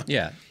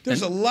 Yeah.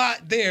 There's a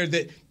lot there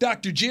that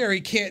Dr.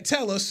 Jerry can't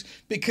tell us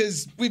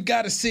because we've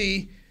got to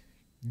see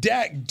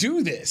Dak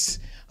do this.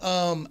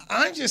 I'm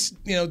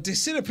just, to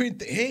sit up here and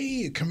think,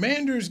 hey,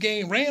 Commanders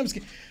game, Rams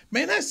game.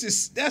 Man, that's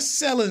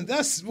selling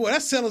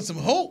some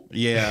hope.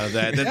 Yeah,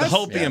 the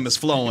hopium is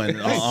flowing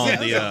on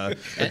the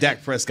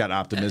Dak Prescott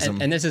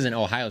optimism. And this isn't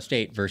Ohio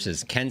State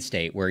versus Kent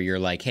State where you're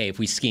like, hey, if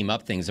we scheme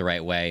up things the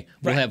right way,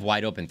 we'll have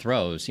wide open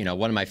throws.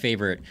 One of my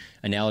favorite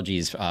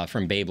analogies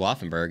from Babe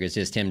Laufenberg is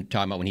just him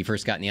talking about when he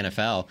first got in the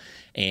NFL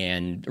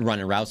and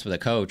running routes with a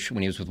coach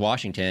when he was with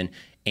Washington,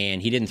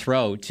 and he didn't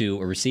throw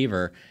to a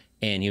receiver.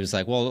 And he was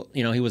like, well,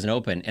 he wasn't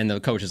open. And the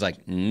coach was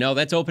like, no,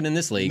 that's open in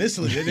this league. And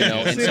so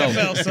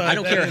I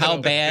don't care how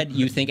bad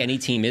you think any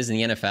team is in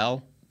the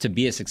NFL, to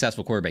be a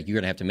successful quarterback, you're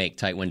going to have to make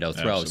tight window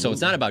throws. Absolutely. So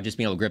it's not about just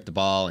being able to grip the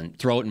ball and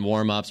throw it in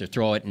warm-ups or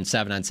throw it in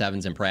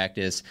 7-on-7s in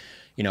practice.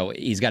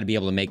 He's got to be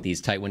able to make these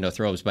tight window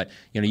throws. But,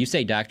 you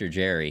say Dr.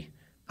 Jerry.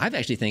 I've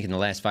actually think in the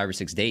last 5 or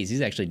 6 days,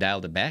 he's actually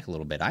dialed it back a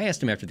little bit. I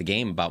asked him after the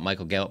game about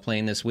Michael Gallup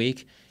playing this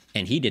week,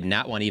 and he did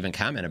not want to even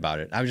comment about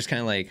it. I was just kind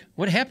of like,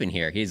 what happened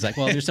here? He's like,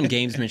 well, there's some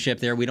gamesmanship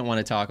there. We don't want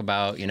to talk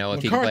about,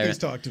 if he can play.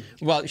 Talked to him.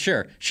 Well,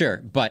 sure.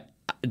 But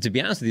to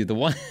be honest with you, the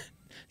one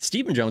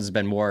Stephen Jones has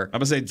been more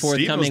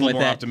forthcoming with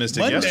that.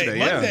 Optimistic Monday,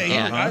 yesterday.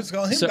 I was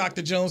calling him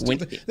Dr. Jones. When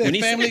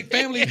family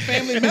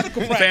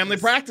medical practice. Family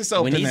practice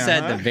open When he now,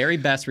 said the very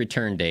best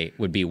return date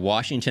would be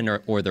Washington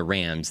or the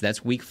Rams,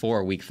 that's week 4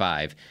 or week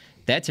 5.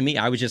 That to me,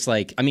 I was just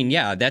like, I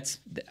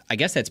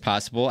guess that's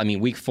possible.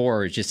 Week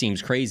 4 just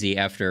seems crazy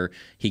after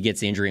he gets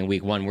the injury in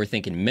week 1. We're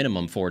thinking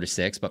minimum 4 to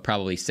 6, but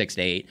probably 6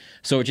 to 8.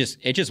 So it's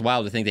just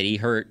wild to think that he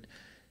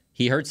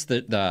hurts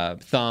the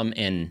thumb,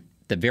 and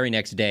the very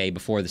next day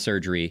before the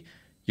surgery,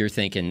 you're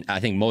thinking, I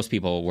think most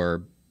people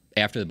were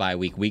after the bye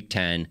week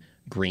 10,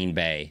 Green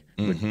Bay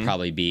would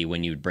probably be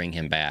when you'd bring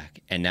him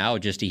back. And now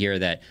just to hear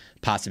that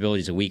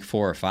possibilities of week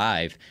 4 or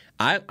 5,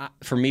 I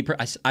think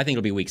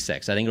it'll be week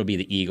 6. I think it'll be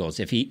the Eagles.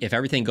 If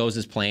everything goes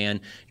as planned,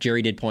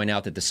 Jerry did point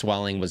out that the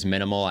swelling was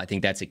minimal. I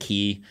think that's a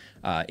key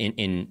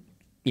in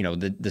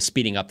the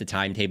speeding up the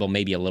timetable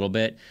maybe a little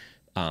bit.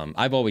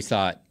 I've always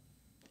thought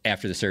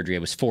after the surgery it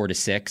was 4 to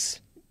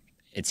 6.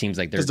 It seems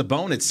like because the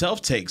bone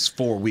itself takes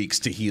 4 weeks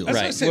to heal.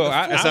 Right.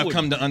 I've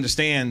come to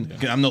understand.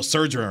 I'm no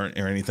surgeon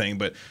or anything,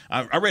 but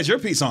I read your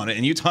piece on it,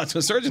 and you talked to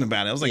a surgeon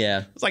about it. I was like,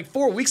 it's like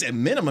 4 weeks at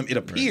minimum. It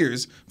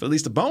appears for at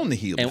least the bone to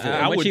heal. And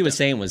what she was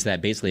saying was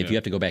that basically, if you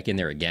have to go back in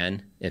there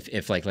again,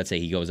 if like let's say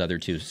he goes other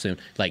too soon,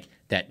 like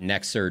that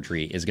next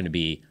surgery is going to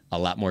be a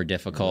lot more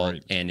difficult,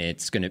 and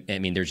it's going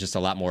to. There's just a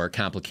lot more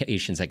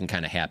complications that can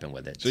kind of happen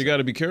with it. So you got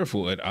to be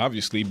careful,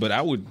 obviously. But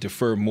I would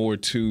defer more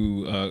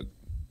to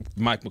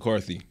Mike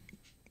McCarthy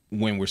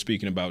when we're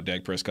speaking about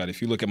Dak Prescott.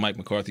 If you look at Mike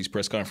McCarthy's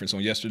press conference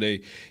on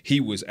yesterday, he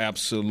was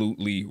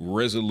absolutely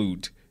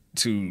resolute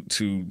to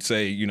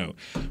say,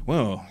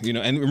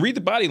 and read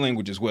the body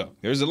language as well.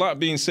 There's a lot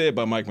being said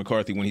by Mike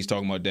McCarthy when he's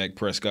talking about Dak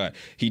Prescott.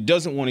 He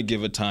doesn't want to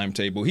give a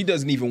timetable. He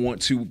doesn't even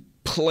want to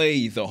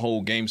play the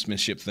whole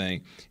gamesmanship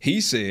thing.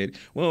 He said,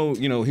 well,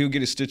 he'll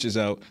get his stitches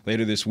out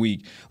later this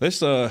week.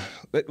 Let's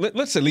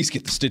at least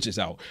get the stitches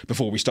out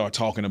before we start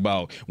talking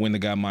about when the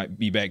guy might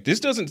be back. This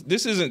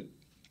isn't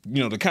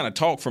the kind of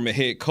talk from a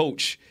head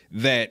coach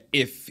that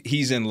if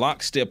he's in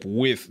lockstep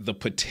with the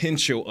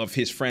potential of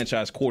his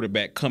franchise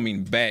quarterback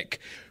coming back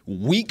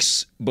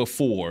weeks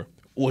before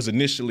was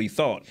initially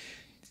thought.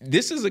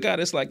 This is a guy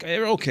that's like,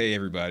 okay,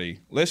 everybody,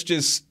 let's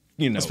just,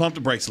 let's pump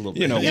the brakes a little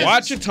bit.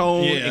 Watch your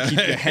tone and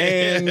keep your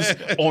hands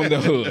on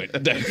the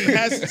hood. He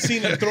hasn't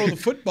seen him throw the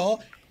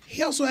football.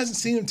 He also hasn't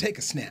seen him take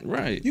a snap.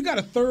 Right. You got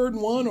a 3rd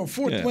and 1 or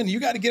 4th and 1. You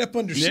got to get up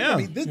under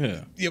center.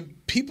 Yeah. I mean,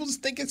 people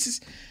just think it's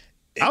just.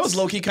 I was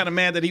low-key kind of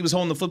mad that he was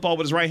holding the football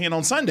with his right hand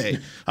on Sunday.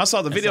 I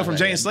saw the video from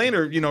James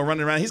Slater,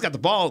 running around. He's got the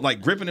ball,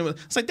 gripping it.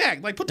 It's like,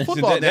 Dak, put the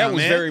football down, That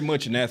was man. very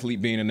much an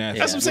athlete being an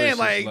athlete. That's what I'm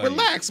saying.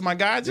 Relax, my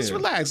guy. Just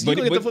relax. You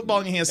get the football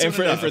in your hands. And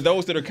for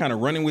those that are kind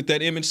of running with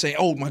that image, say,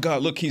 oh, my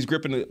God, look, he's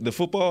gripping the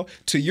football.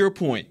 To your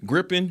point,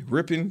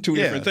 gripping, two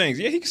different things.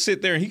 Yeah, he can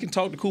sit there and he can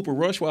talk to Cooper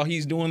Rush while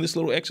he's doing this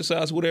little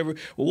exercise, whatever.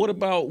 Well, what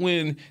about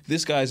when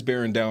this guy's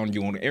bearing down on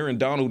you and Aaron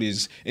Donald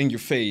is in your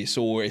face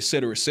or et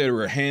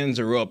cetera, hands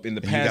are up in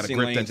the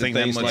passing lanes and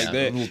things like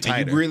that,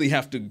 and you really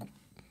have to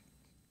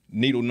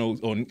needle nose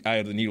or eye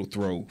of the needle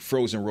throw,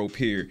 frozen rope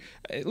here.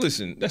 Hey,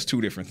 listen, that's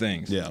 2 different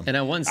things. Yeah. And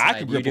on one side, I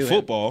could grip a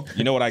football.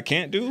 You know what I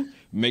can't do?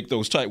 Make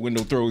those tight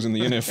window throws in the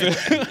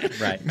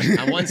NFL. Right.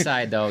 On one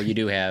side, though, you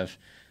do have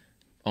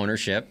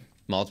ownership,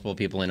 multiple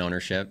people in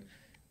ownership,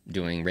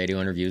 doing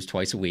radio interviews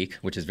twice a week,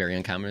 which is very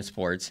uncommon in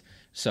sports.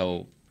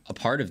 So a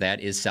part of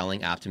that is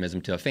selling optimism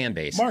to a fan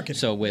base. Marketing.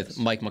 So with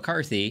Mike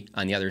McCarthy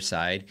on the other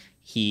side,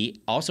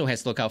 he also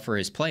has to look out for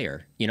his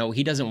player.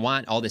 He doesn't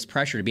want all this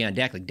pressure to be on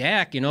Dak. Like,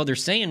 Dak, they're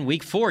saying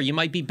week 4, you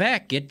might be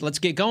back. Let's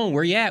get going.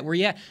 Where you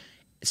at?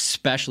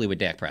 Especially with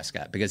Dak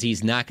Prescott, because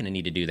he's not going to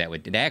need to do that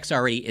with Dak's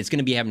already. It's going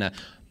to be having to,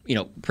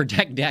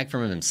 protect Dak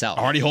from himself.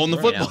 Already holding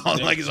the football.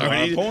 He's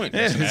already point.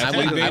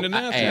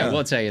 I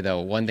will tell you,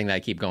 though, one thing that I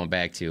keep going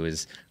back to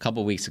is a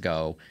couple weeks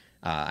ago,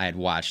 I had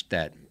watched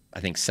that,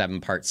 I think,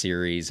 7-part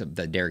series of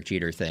the Derek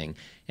Jeter thing.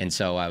 And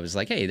so I was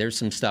like, hey, there's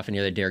some stuff in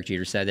here that Derek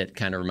Jeter said that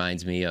kind of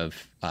reminds me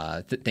of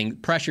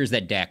pressures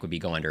that Dak would be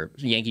going under.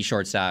 Yankee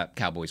shortstop,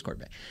 Cowboys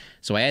quarterback.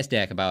 So I asked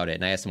Dak about it,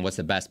 and I asked him what's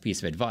the best piece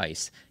of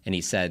advice. And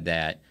he said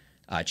that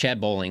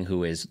Chad Bowling,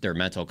 who is their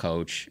mental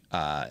coach,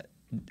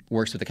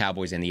 works with the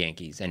Cowboys and the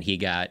Yankees. And he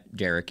got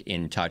Derek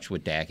in touch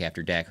with Dak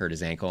after Dak hurt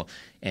his ankle.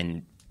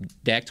 And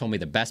Dak told me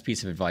the best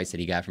piece of advice that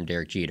he got from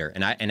Derek Jeter.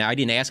 And I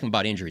didn't ask him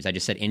about injuries. I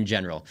just said in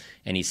general.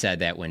 And he said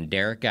that when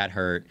Derek got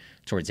hurt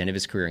towards the end of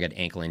his career and got an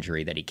ankle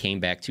injury, that he came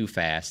back too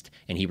fast,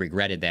 and he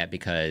regretted that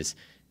because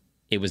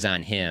it was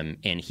on him,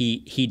 and he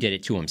did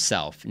it to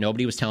himself.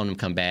 Nobody was telling him to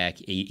come back.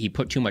 He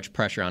put too much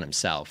pressure on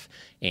himself.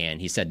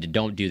 And he said,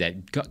 don't do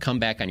that. Come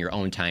back on your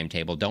own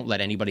timetable. Don't let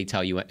anybody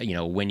tell you,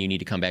 when you need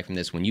to come back from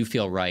this. When you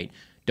feel right,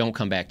 don't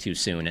come back too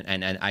soon.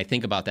 And I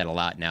think about that a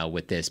lot now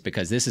with this,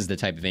 because this is the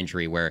type of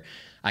injury where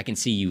I can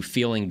see you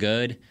feeling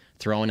good,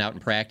 throwing out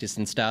in practice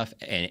and stuff,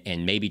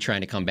 and maybe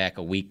trying to come back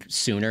a week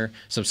sooner.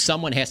 So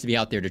someone has to be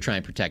out there to try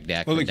and protect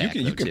Dak. Well, look,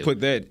 you can put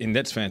that, and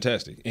that's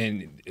fantastic.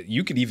 And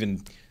you could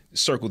even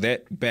circle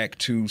that back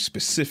to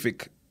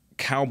specific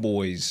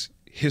Cowboys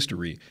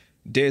history.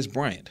 Dez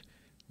Bryant,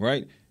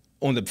 right?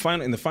 In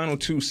the final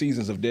 2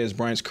 seasons of Dez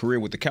Bryant's career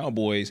with the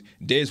Cowboys,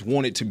 Dez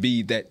wanted to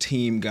be that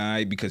team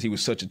guy because he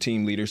was such a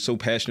team leader, so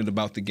passionate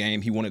about the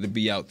game. He wanted to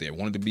be out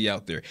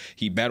there.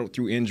 He battled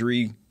through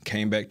injury,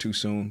 came back too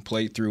soon,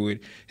 played through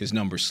it. His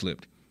numbers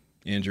slipped.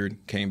 Injured,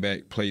 came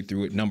back, played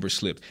through it, numbers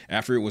slipped.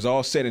 After it was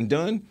all said and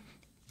done,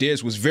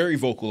 Dez was very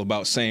vocal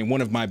about saying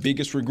one of my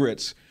biggest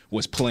regrets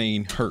was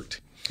playing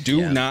hurt.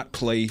 Do not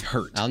play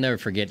hurt. I'll never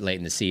forget late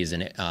in the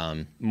season,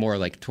 more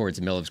like towards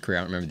the middle of his career.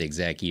 I don't remember the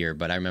exact year,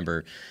 but I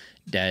remember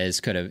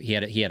Dez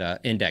he had an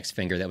index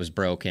finger that was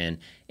broken,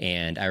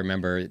 and I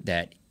remember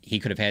that he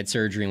could have had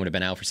surgery and would have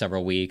been out for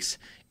several weeks,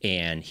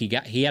 and he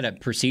had a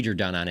procedure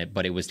done on it,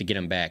 but it was to get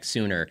him back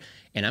sooner.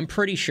 And I'm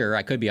pretty sure,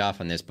 I could be off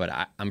on this, but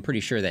I'm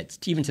pretty sure that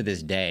even to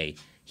this day,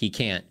 he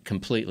can't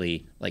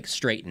completely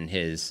straighten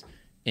his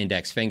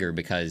index finger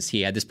because he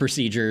had this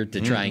procedure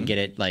to try and get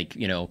it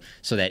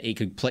so that it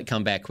could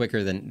come back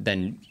quicker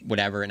than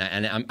whatever.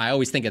 And I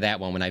always think of that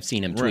one when I've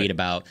seen him tweet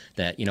about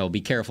that,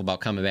 be careful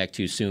about coming back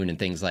too soon and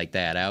things like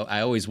that.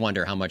 I always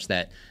wonder how much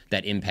that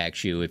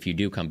impacts you if you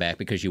do come back,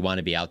 because you want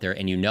to be out there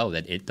and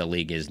that the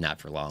league is not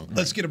for long.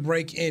 Let's get a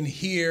break in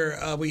here.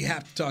 We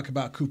have to talk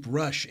about Cooper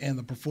Rush and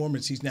the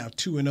performance. He's now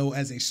 2-0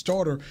 as a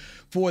starter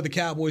for the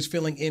Cowboys,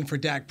 filling in for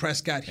Dak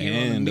Prescott here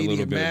on the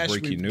Media Mash.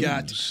 Breaking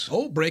news.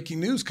 Breaking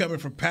news coming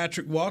from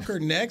Patrick Walker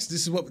next.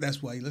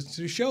 That's why you listen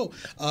to the show.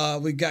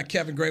 We got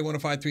Kevin Gray,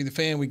 105.3 The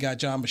Fan. We got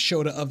John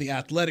Machota of The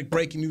Athletic.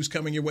 Breaking news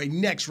coming your way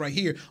next right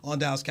here on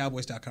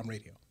DallasCowboys.com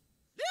radio.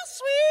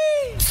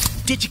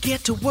 Sweet. Did you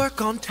get to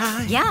work on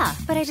time? Yeah,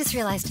 but I just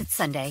realized it's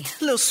Sunday.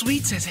 Little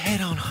Sweet says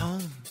head on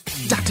home.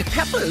 Dr.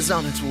 Pepper's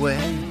on its way.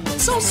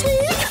 So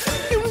sweet,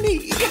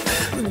 unique.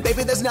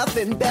 Baby, there's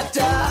nothing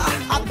better.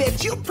 I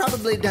bet you've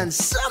probably done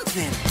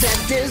something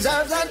that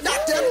deserves a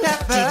Dr.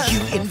 Pepper. Did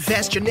you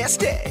invest your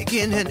nest egg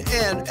in an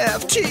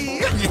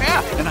NFT?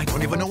 Yeah, and I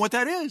don't even know what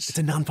that is. It's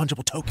a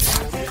non-fungible token.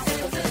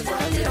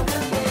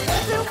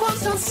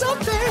 Everyone's done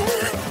something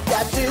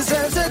that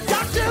deserves a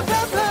Dr.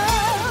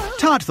 Pepper.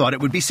 Todd thought it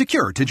would be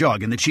secure to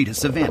jog in the cheetah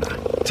savanna.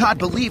 Todd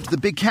believed the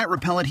big cat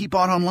repellent he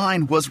bought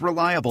online was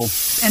reliable.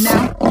 And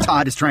now,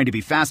 Todd is trying to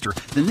be faster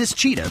than this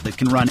cheetah that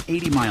can run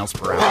 80 miles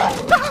per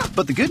hour.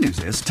 But the good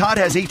news is, Todd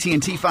has AT&T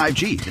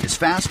 5G that is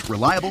fast,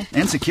 reliable,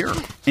 and secure.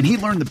 And he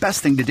learned the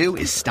best thing to do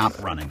is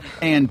stop running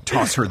and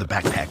toss her the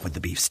backpack with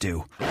the beef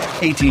stew.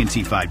 AT&T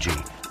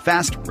 5G.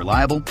 Fast,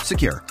 reliable,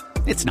 secure.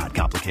 It's not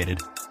complicated.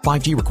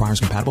 5G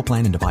requires compatible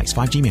plan and device.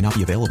 5G may not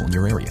be available in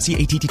your area. See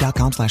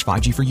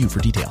att.com/5G for you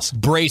for details.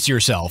 Brace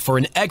yourself for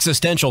an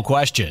existential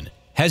question.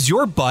 Has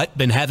your butt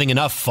been having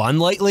enough fun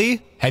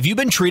lately? Have you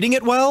been treating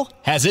it well?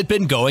 Has it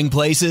been going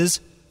places?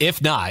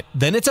 If not,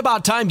 then it's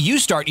about time you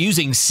start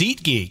using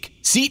SeatGeek.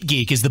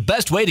 SeatGeek is the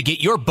best way to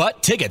get your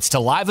butt tickets to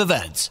live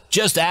events.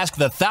 Just ask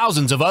the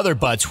thousands of other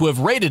butts who have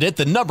rated it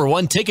the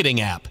 #1 ticketing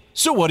app.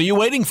 So what are you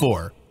waiting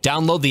for?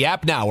 Download the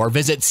app now or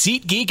visit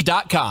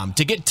SeatGeek.com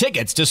to get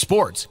tickets to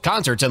sports,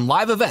 concerts, and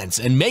live events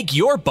and make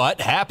your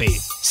butt happy.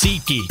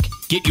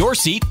 SeatGeek. Get your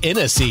seat in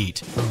a seat.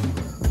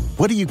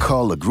 What do you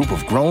call a group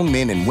of grown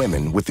men and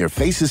women with their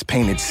faces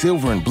painted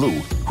silver and blue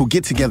who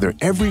get together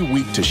every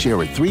week to share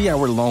a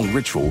 3-hour-long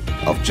ritual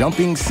of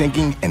jumping,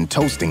 singing, and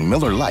toasting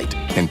Miller Lite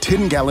and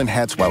 10-gallon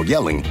hats while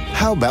yelling,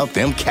 "How about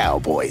them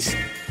Cowboys?"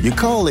 You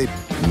call it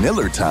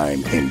Miller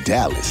Time in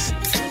Dallas.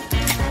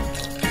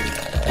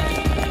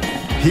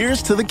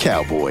 Here's to the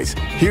Cowboys.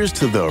 Here's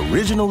to the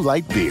original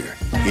light beer.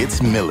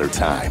 It's Miller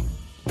Time.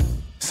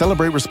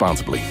 Celebrate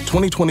responsibly.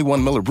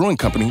 2021 Miller Brewing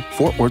Company,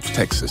 Fort Worth,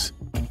 Texas.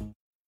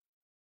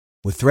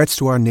 With threats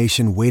to our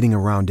nation waiting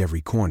around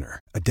every corner,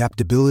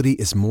 adaptability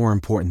is more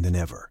important than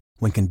ever.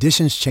 When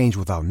conditions change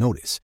without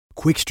notice,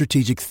 quick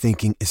strategic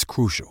thinking is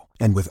crucial.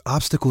 And with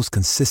obstacles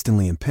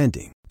consistently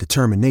impending,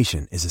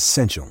 determination is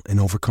essential in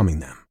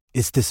overcoming them.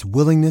 It's this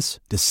willingness,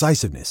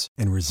 decisiveness,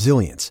 and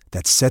resilience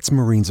that sets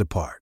Marines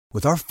apart.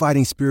 With our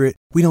fighting spirit,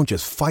 we don't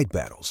just fight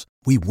battles,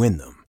 we win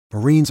them.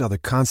 Marines are the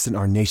constant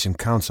our nation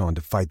counts on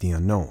to fight the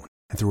unknown.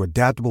 And through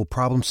adaptable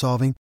problem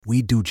solving,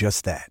 we do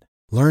just that.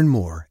 Learn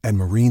more at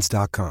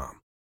marines.com.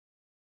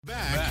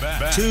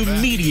 Back to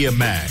Media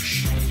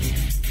Mash.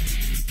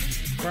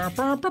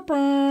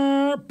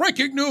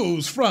 Breaking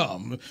news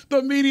from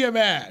the Media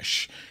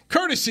Mash,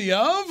 courtesy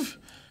of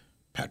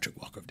Patrick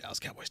Walker of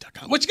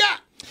DallasCowboys.com. What you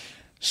got?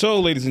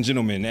 So, ladies and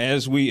gentlemen,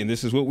 and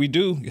this is what we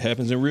do, it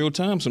happens in real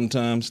time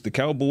sometimes, the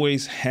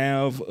Cowboys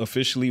have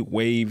officially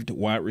waived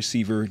wide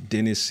receiver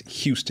Dennis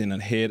Houston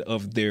ahead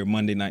of their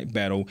Monday night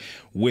battle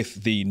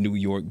with the New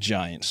York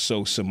Giants.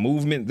 So, some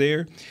movement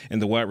there in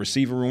the wide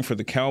receiver room for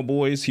the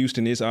Cowboys.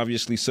 Houston is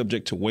obviously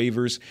subject to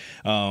waivers.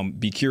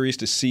 Be curious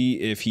to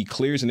see if he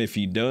clears, and if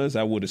he does,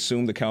 I would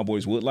assume the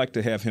Cowboys would like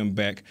to have him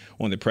back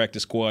on the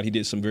practice squad. He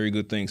did some very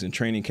good things in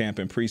training camp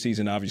and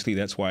preseason. Obviously,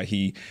 that's why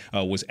he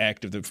was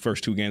active the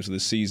first 2 games of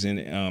the season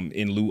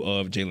in lieu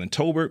of Jalen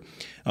Tolbert.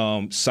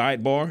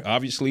 Sidebar,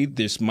 obviously,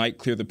 this might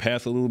clear the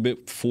path a little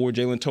bit for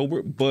Jalen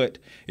Tolbert, but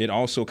it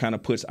also kind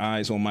of puts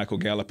eyes on Michael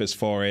Gallup as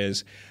far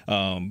as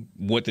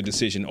what the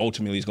decision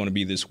ultimately is going to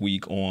be this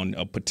week on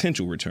a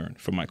potential return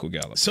for Michael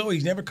Gallup. So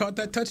he's never caught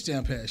that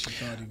touchdown pass you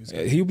thought he was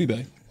going to. He'll be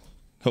back.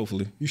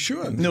 Hopefully. You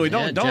sure? No,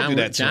 don't do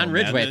that to him. John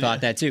Ridgway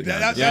thought that too.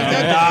 I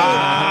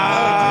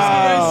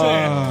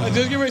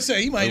just get ready to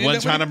say he might. The one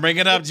trying to bring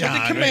it up,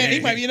 John. He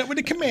might end up with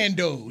the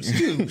Commandos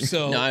too.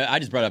 So no, I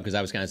just brought it up because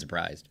I was kind of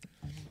surprised.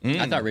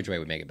 I thought Ridgway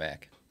would make it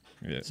back.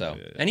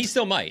 And he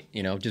still might.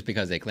 Just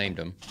because they claimed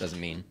him doesn't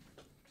mean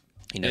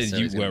he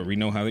necessarily. We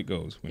know how it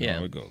goes. We know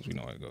how it goes.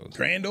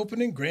 Grand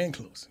opening, grand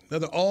closing.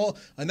 Another all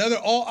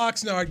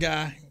Oxnard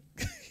guy.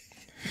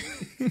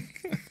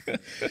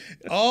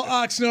 All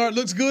Oxnard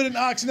looks good in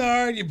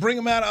Oxnard. You bring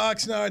them out of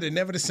Oxnard, they're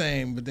never the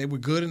same, but they were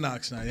good in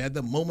Oxnard. They had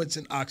the moments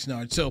in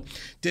Oxnard. So,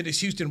 Dennis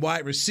Houston,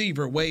 wide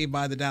receiver, waived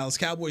by the Dallas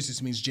Cowboys.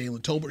 This means Jalen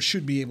Tolbert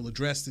should be able to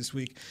dress this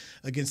week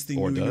against the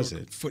New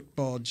York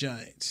Football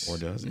Giants. Or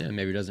does it? Yeah,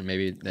 maybe it doesn't.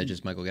 Maybe that's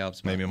just Michael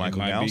Gallup's. Maybe Michael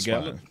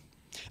Gallup's.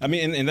 I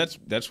mean, and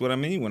that's what I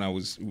mean when I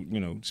was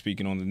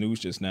speaking on the news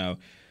just now.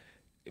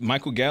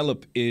 Michael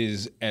Gallup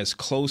is as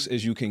close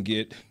as you can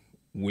get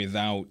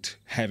without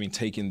having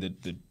taken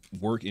the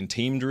work in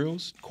team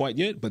drills quite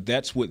yet, but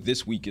that's what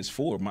this week is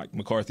for. Mike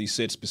McCarthy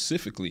said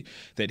specifically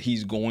that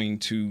he's going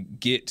to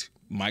get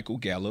Michael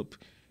Gallup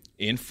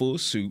in full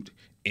suit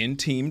in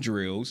team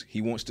drills.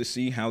 He wants to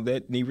see how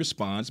that knee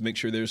responds, make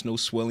sure there's no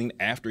swelling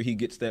after he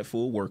gets that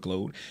full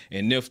workload.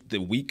 And if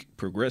the week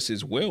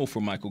progresses well for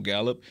Michael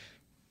Gallup,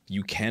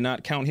 you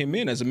cannot count him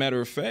in. As a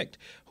matter of fact,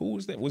 who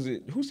was that?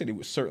 Who said it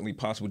was certainly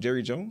possible?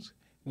 Jerry Jones?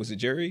 Was it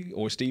Jerry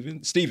or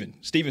Steven?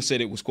 Steven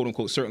said it was, quote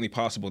unquote, certainly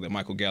possible that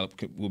Michael Gallup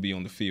will be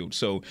on the field.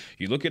 So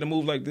you look at a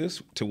move like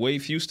this to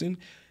waive Houston,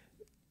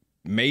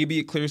 maybe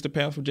it clears the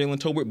path for Jalen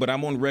Tolbert, but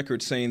I'm on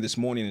record saying this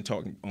morning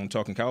on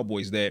Talking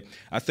Cowboys that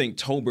I think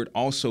Tolbert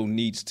also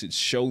needs to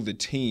show the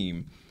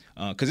team,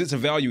 because it's a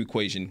value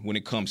equation when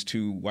it comes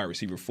to wide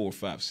receiver 4,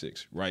 5,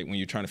 6, right? When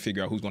you're trying to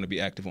figure out who's going to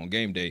be active on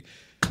game day,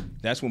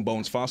 that's when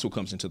Bones Fossil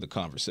comes into the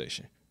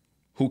conversation.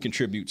 Who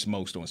contributes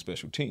most on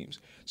special teams?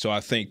 So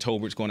I think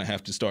Tolbert's going to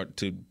have to start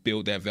to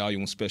build that value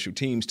on special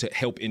teams to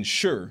help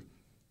ensure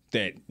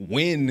that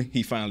when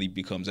he finally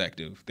becomes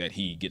active, that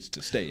he gets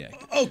to stay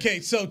active. Okay,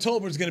 so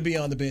Tolbert's going to be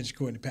on the bench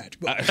according to Patrick.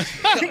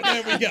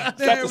 There we go.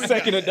 That's the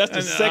second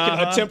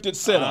attempted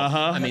setup.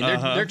 I mean,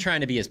 they're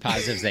trying to be as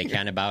positive as they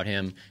can about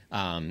him.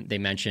 They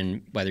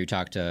mentioned whether you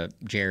talk to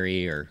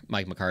Jerry or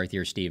Mike McCarthy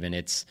or Steven,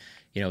 it's,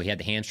 he had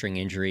the hamstring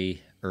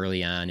injury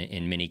early on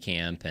in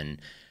minicamp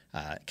and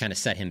kind of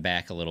set him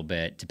back a little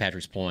bit. To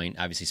Patrick's point,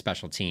 obviously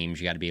special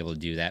teams, you got to be able to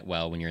do that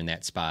well when you're in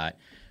that spot.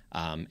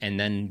 And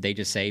then they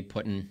just say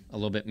putting a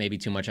little bit maybe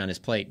too much on his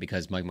plate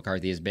because Mike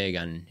McCarthy is big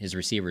on his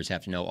receivers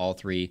have to know all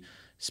three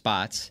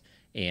spots.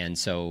 And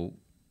so,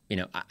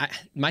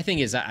 my thing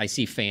is I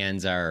see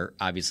fans are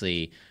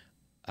obviously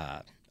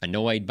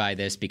annoyed by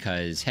this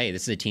because, hey,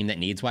 this is a team that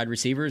needs wide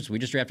receivers. We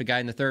just drafted a guy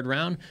in the third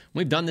round.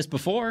 We've done this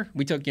before.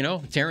 We took,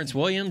 Terrence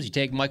Williams. You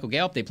take Michael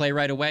Gallup. They play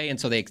right away. And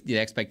so the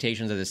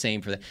expectations are the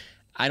same for that.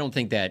 I don't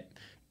think that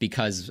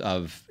because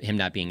of him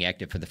not being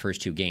active for the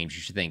first two games,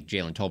 you should think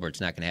Jalen Tolbert's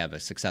not going to have a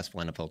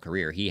successful NFL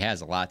career. He has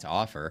a lot to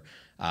offer.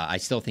 I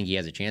still think he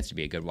has a chance to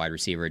be a good wide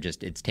receiver.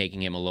 Just it's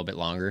taking him a little bit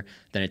longer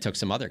than it took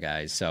some other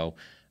guys. So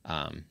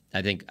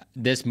I think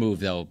this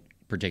move, though,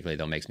 particularly,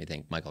 though, makes me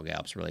think Michael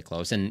Gallup's really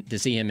close. And to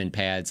see him in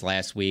pads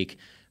last week,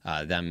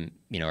 them,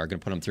 are going to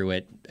put him through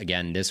it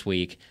again this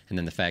week. And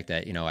then the fact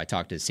that, I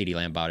talked to CeeDee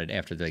Lamb about it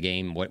after the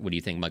game. What do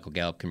you think Michael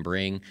Gallup can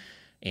bring?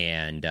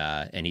 And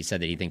he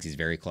said that he thinks he's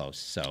very close.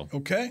 So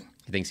okay,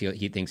 he thinks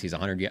he's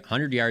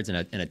 100 yards and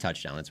a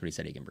touchdown. That's what he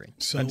said he can bring.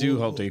 So I do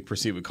hope they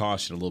proceed with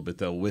caution a little bit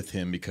though with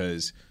him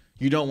because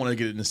you don't want to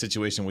get in a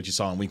situation what you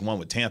saw in Week 1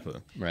 with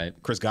Tampa. Right.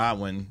 Chris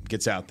Godwin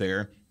gets out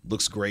there,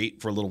 looks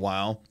great for a little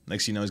while.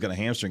 Next thing you know, he's got a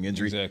hamstring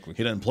injury. Exactly.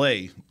 He doesn't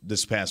play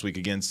this past week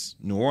against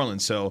New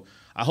Orleans. So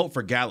I hope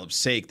for Gallup's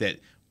sake that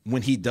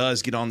when he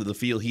does get onto the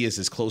field, he is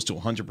as close to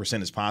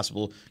 100% as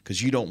possible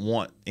because you don't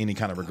want any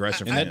kind of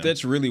regression from him.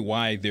 That's really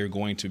why they're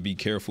going to be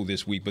careful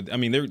this week. But, I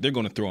mean, they're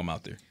going to throw him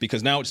out there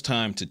because now it's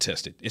time to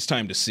test it. It's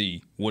time to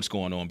see what's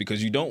going on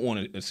because you don't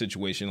want a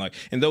situation like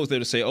 – and those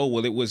that say, oh,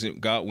 well, it wasn't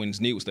Godwin's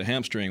knee, it was the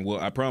hamstring. Well,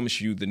 I promise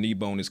you the knee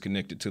bone is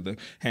connected to the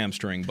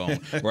hamstring bone,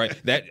 right?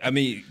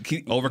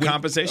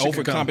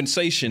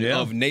 Overcompensation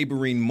of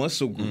neighboring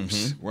muscle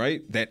groups,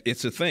 right? That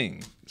it's a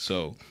thing.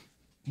 So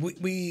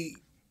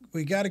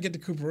we got to get to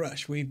Cooper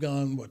Rush. We've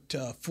gone,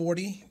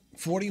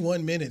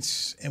 41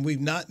 minutes, and we've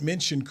not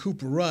mentioned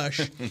Cooper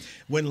Rush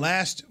when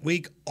last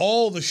week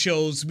all the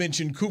shows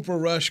mentioned Cooper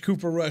Rush.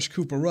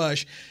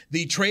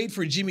 The trade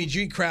for Jimmy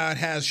G crowd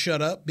has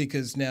shut up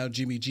because now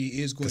Jimmy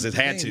G is going to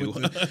play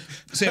with the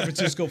San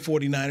Francisco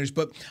 49ers.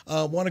 But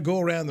I want to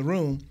go around the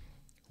room.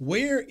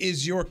 Where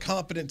is your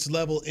confidence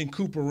level in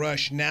Cooper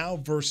Rush now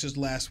versus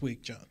last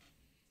week, John?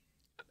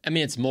 I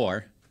mean, it's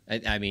more.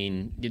 I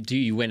mean, do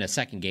you win a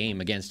second game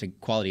against a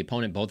quality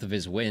opponent? Both of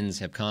his wins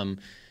have come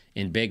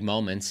in big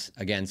moments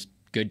against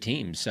good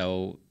teams,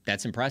 so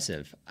that's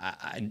impressive.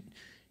 I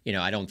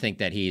don't think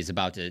that he's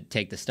about to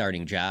take the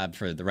starting job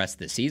for the rest of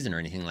the season or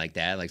anything like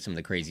that, like some of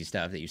the crazy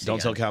stuff that you see.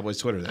 Don't tell Cowboys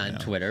Twitter that on now.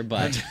 Twitter,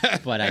 but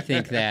I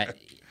think that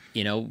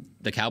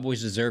the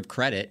Cowboys deserve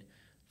credit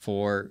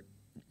for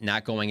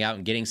not going out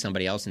and getting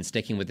somebody else and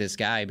sticking with this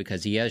guy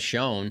because he has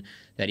shown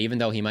that even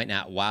though he might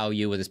not wow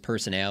you with his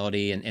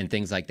personality and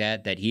things like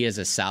that, that he is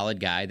a solid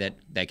guy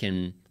that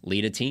can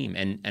lead a team.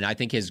 And I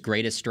think his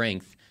greatest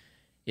strength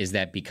is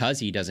that because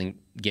he doesn't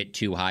get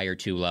too high or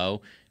too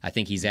low, I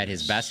think he's at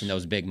his best in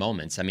those big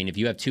moments. I mean, if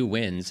you have two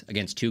wins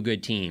against two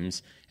good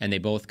teams and they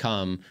both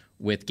come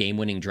with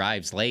game-winning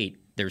drives late,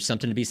 there's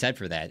something to be said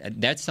for that.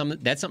 That's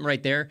something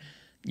right there.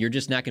 You're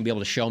just not going to be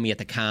able to show me at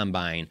the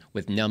combine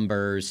with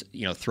numbers,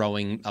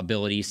 throwing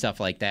ability, stuff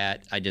like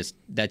that.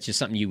 That's just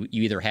something you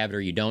either have it or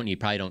you don't. And you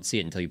probably don't see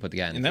it until you put the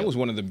guy in the field. And that was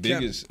one of the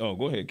biggest. Kev. Oh,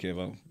 go ahead,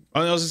 Kev. I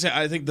was going to say,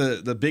 I think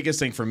the biggest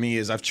thing for me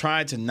is I've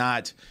tried to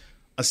not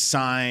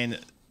assign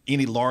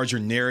any larger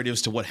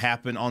narratives to what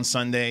happened on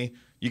Sunday.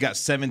 You got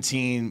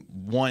 17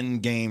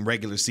 one-game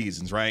regular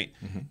seasons, right?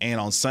 Mm-hmm. And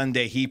on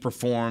Sunday, he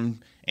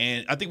performed.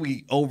 And I think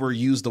we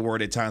overuse the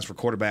word at times for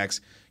quarterbacks,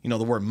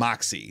 the word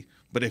moxie.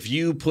 But if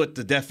you put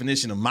the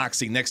definition of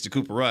moxie next to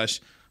Cooper Rush,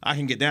 I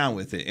can get down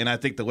with it. And I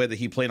think the way that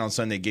he played on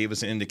Sunday gave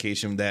us an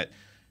indication that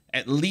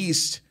at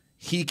least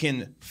he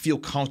can feel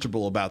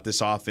comfortable about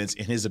this offense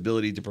and his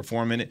ability to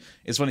perform in it.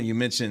 It's funny you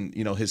mentioned,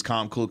 his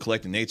calm, cool,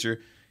 collected nature.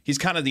 He's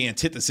kind of the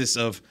antithesis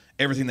of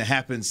everything that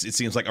happens, it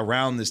seems like,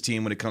 around this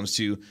team when it comes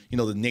to,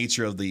 the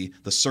nature of the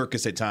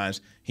circus at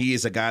times. He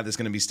is a guy that's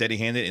going to be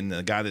steady-handed and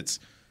a guy that's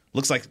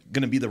looks like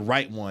going to be the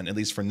right one, at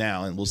least for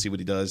now, and we'll see what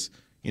he does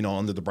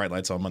under the bright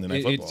lights on Monday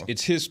Night Football.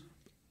 It's his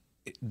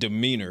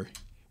demeanor,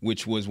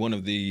 which was one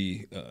of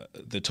the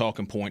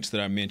talking points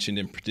that I mentioned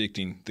in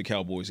predicting the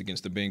Cowboys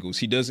against the Bengals.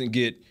 He doesn't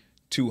get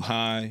too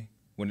high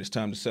when it's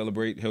time to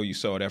celebrate. Hell, you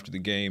saw it after the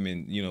game,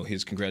 and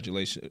his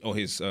congratulations or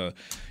his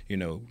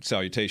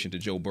salutation to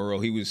Joe Burrow.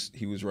 He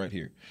was right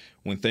here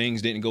when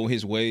things didn't go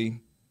his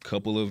way.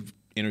 Couple of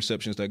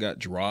interceptions that got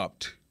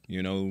dropped.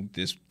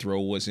 This throw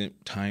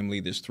wasn't timely.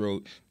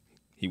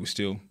 He was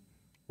still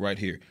right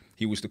here.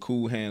 He was the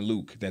cool hand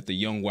Luke that the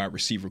young wide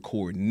receiver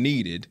core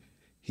needed.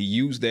 He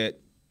used that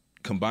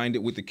combined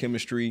it with the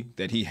chemistry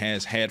that he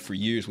has had for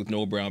years with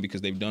Noah Brown,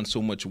 because they've done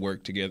so much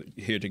work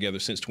together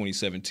since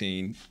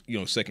 2017,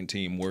 second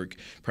team work,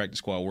 practice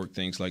squad work,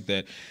 things like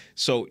that.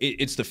 So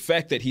it's the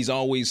fact that he's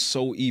always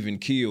so even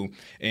keel.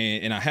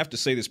 And I have to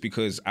say this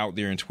because out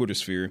there in Twitter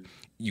sphere,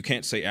 you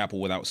can't say apple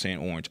without saying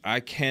orange. I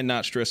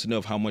cannot stress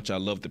enough how much I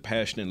love the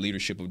passion and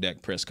leadership of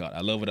Dak Prescott. I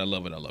love it, I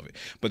love it, I love it.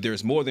 But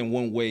there's more than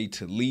one way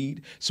to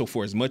lead. So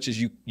for as much as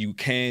you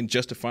can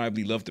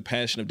justifiably love the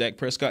passion of Dak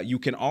Prescott, you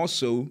can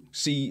also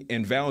see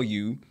and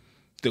value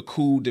the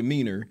cool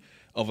demeanor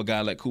of a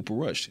guy like Cooper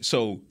Rush.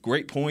 So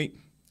great point.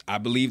 I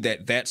believe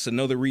that that's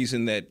another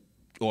reason that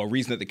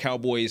the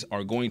Cowboys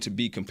are going to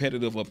be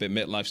competitive up at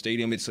MetLife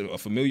Stadium. It's a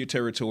familiar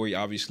territory,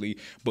 obviously,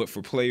 but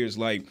for players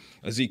like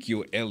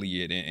Ezekiel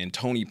Elliott and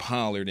Tony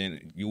Pollard,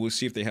 and you will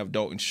see if they have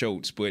Dalton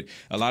Schultz, but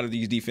a lot of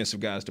these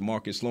defensive guys,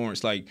 DeMarcus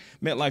Lawrence, like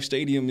MetLife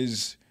Stadium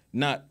is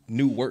not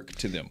new work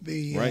to them,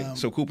 right?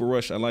 So Cooper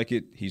Rush, I like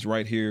it. He's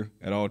right here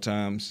at all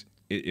times.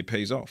 It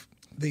pays off.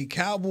 The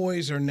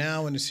Cowboys are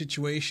now in a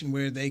situation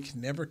where they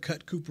can never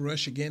cut Cooper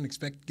Rush again,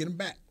 expect to get him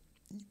back.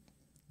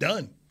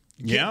 Done.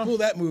 You can't pull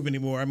that move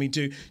anymore. I mean,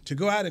 to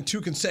go out in 2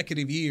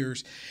 consecutive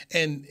years,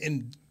 and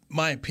in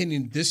my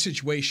opinion, this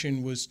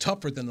situation was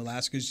tougher than the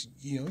last because,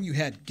 you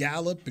had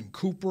Gallup and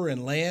Cooper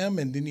and Lamb,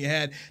 and then you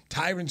had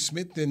Tyron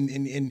Smith,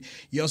 and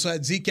you also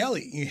had Zeke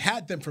Elliott. You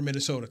had them from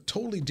Minnesota.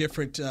 Totally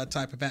different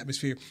type of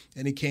atmosphere,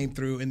 and he came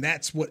through, and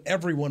that's what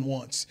everyone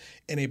wants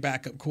in a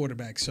backup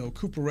quarterback. So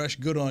Cooper Rush,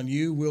 good on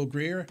you. Will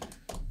Grier,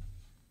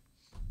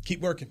 keep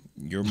working.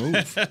 Your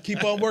move.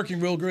 Keep on working,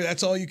 Will Grier.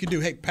 That's all you can do.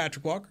 Hey,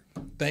 Patrick Walker,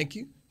 thank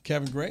you.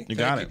 Kevin Gray. You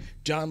got it.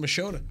 John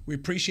Machota, we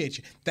appreciate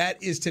you.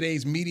 That is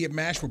today's Media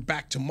Mash. We're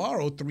back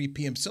tomorrow, 3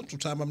 p.m. Central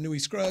Time. I'm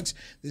Newey Scruggs.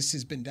 This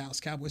has been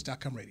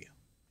DallasCowboys.com radio.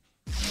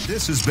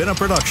 This has been a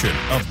production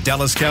of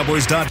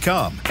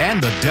DallasCowboys.com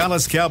and the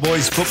Dallas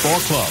Cowboys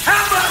Football Club.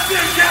 How about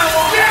this,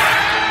 Cowboys? Yeah!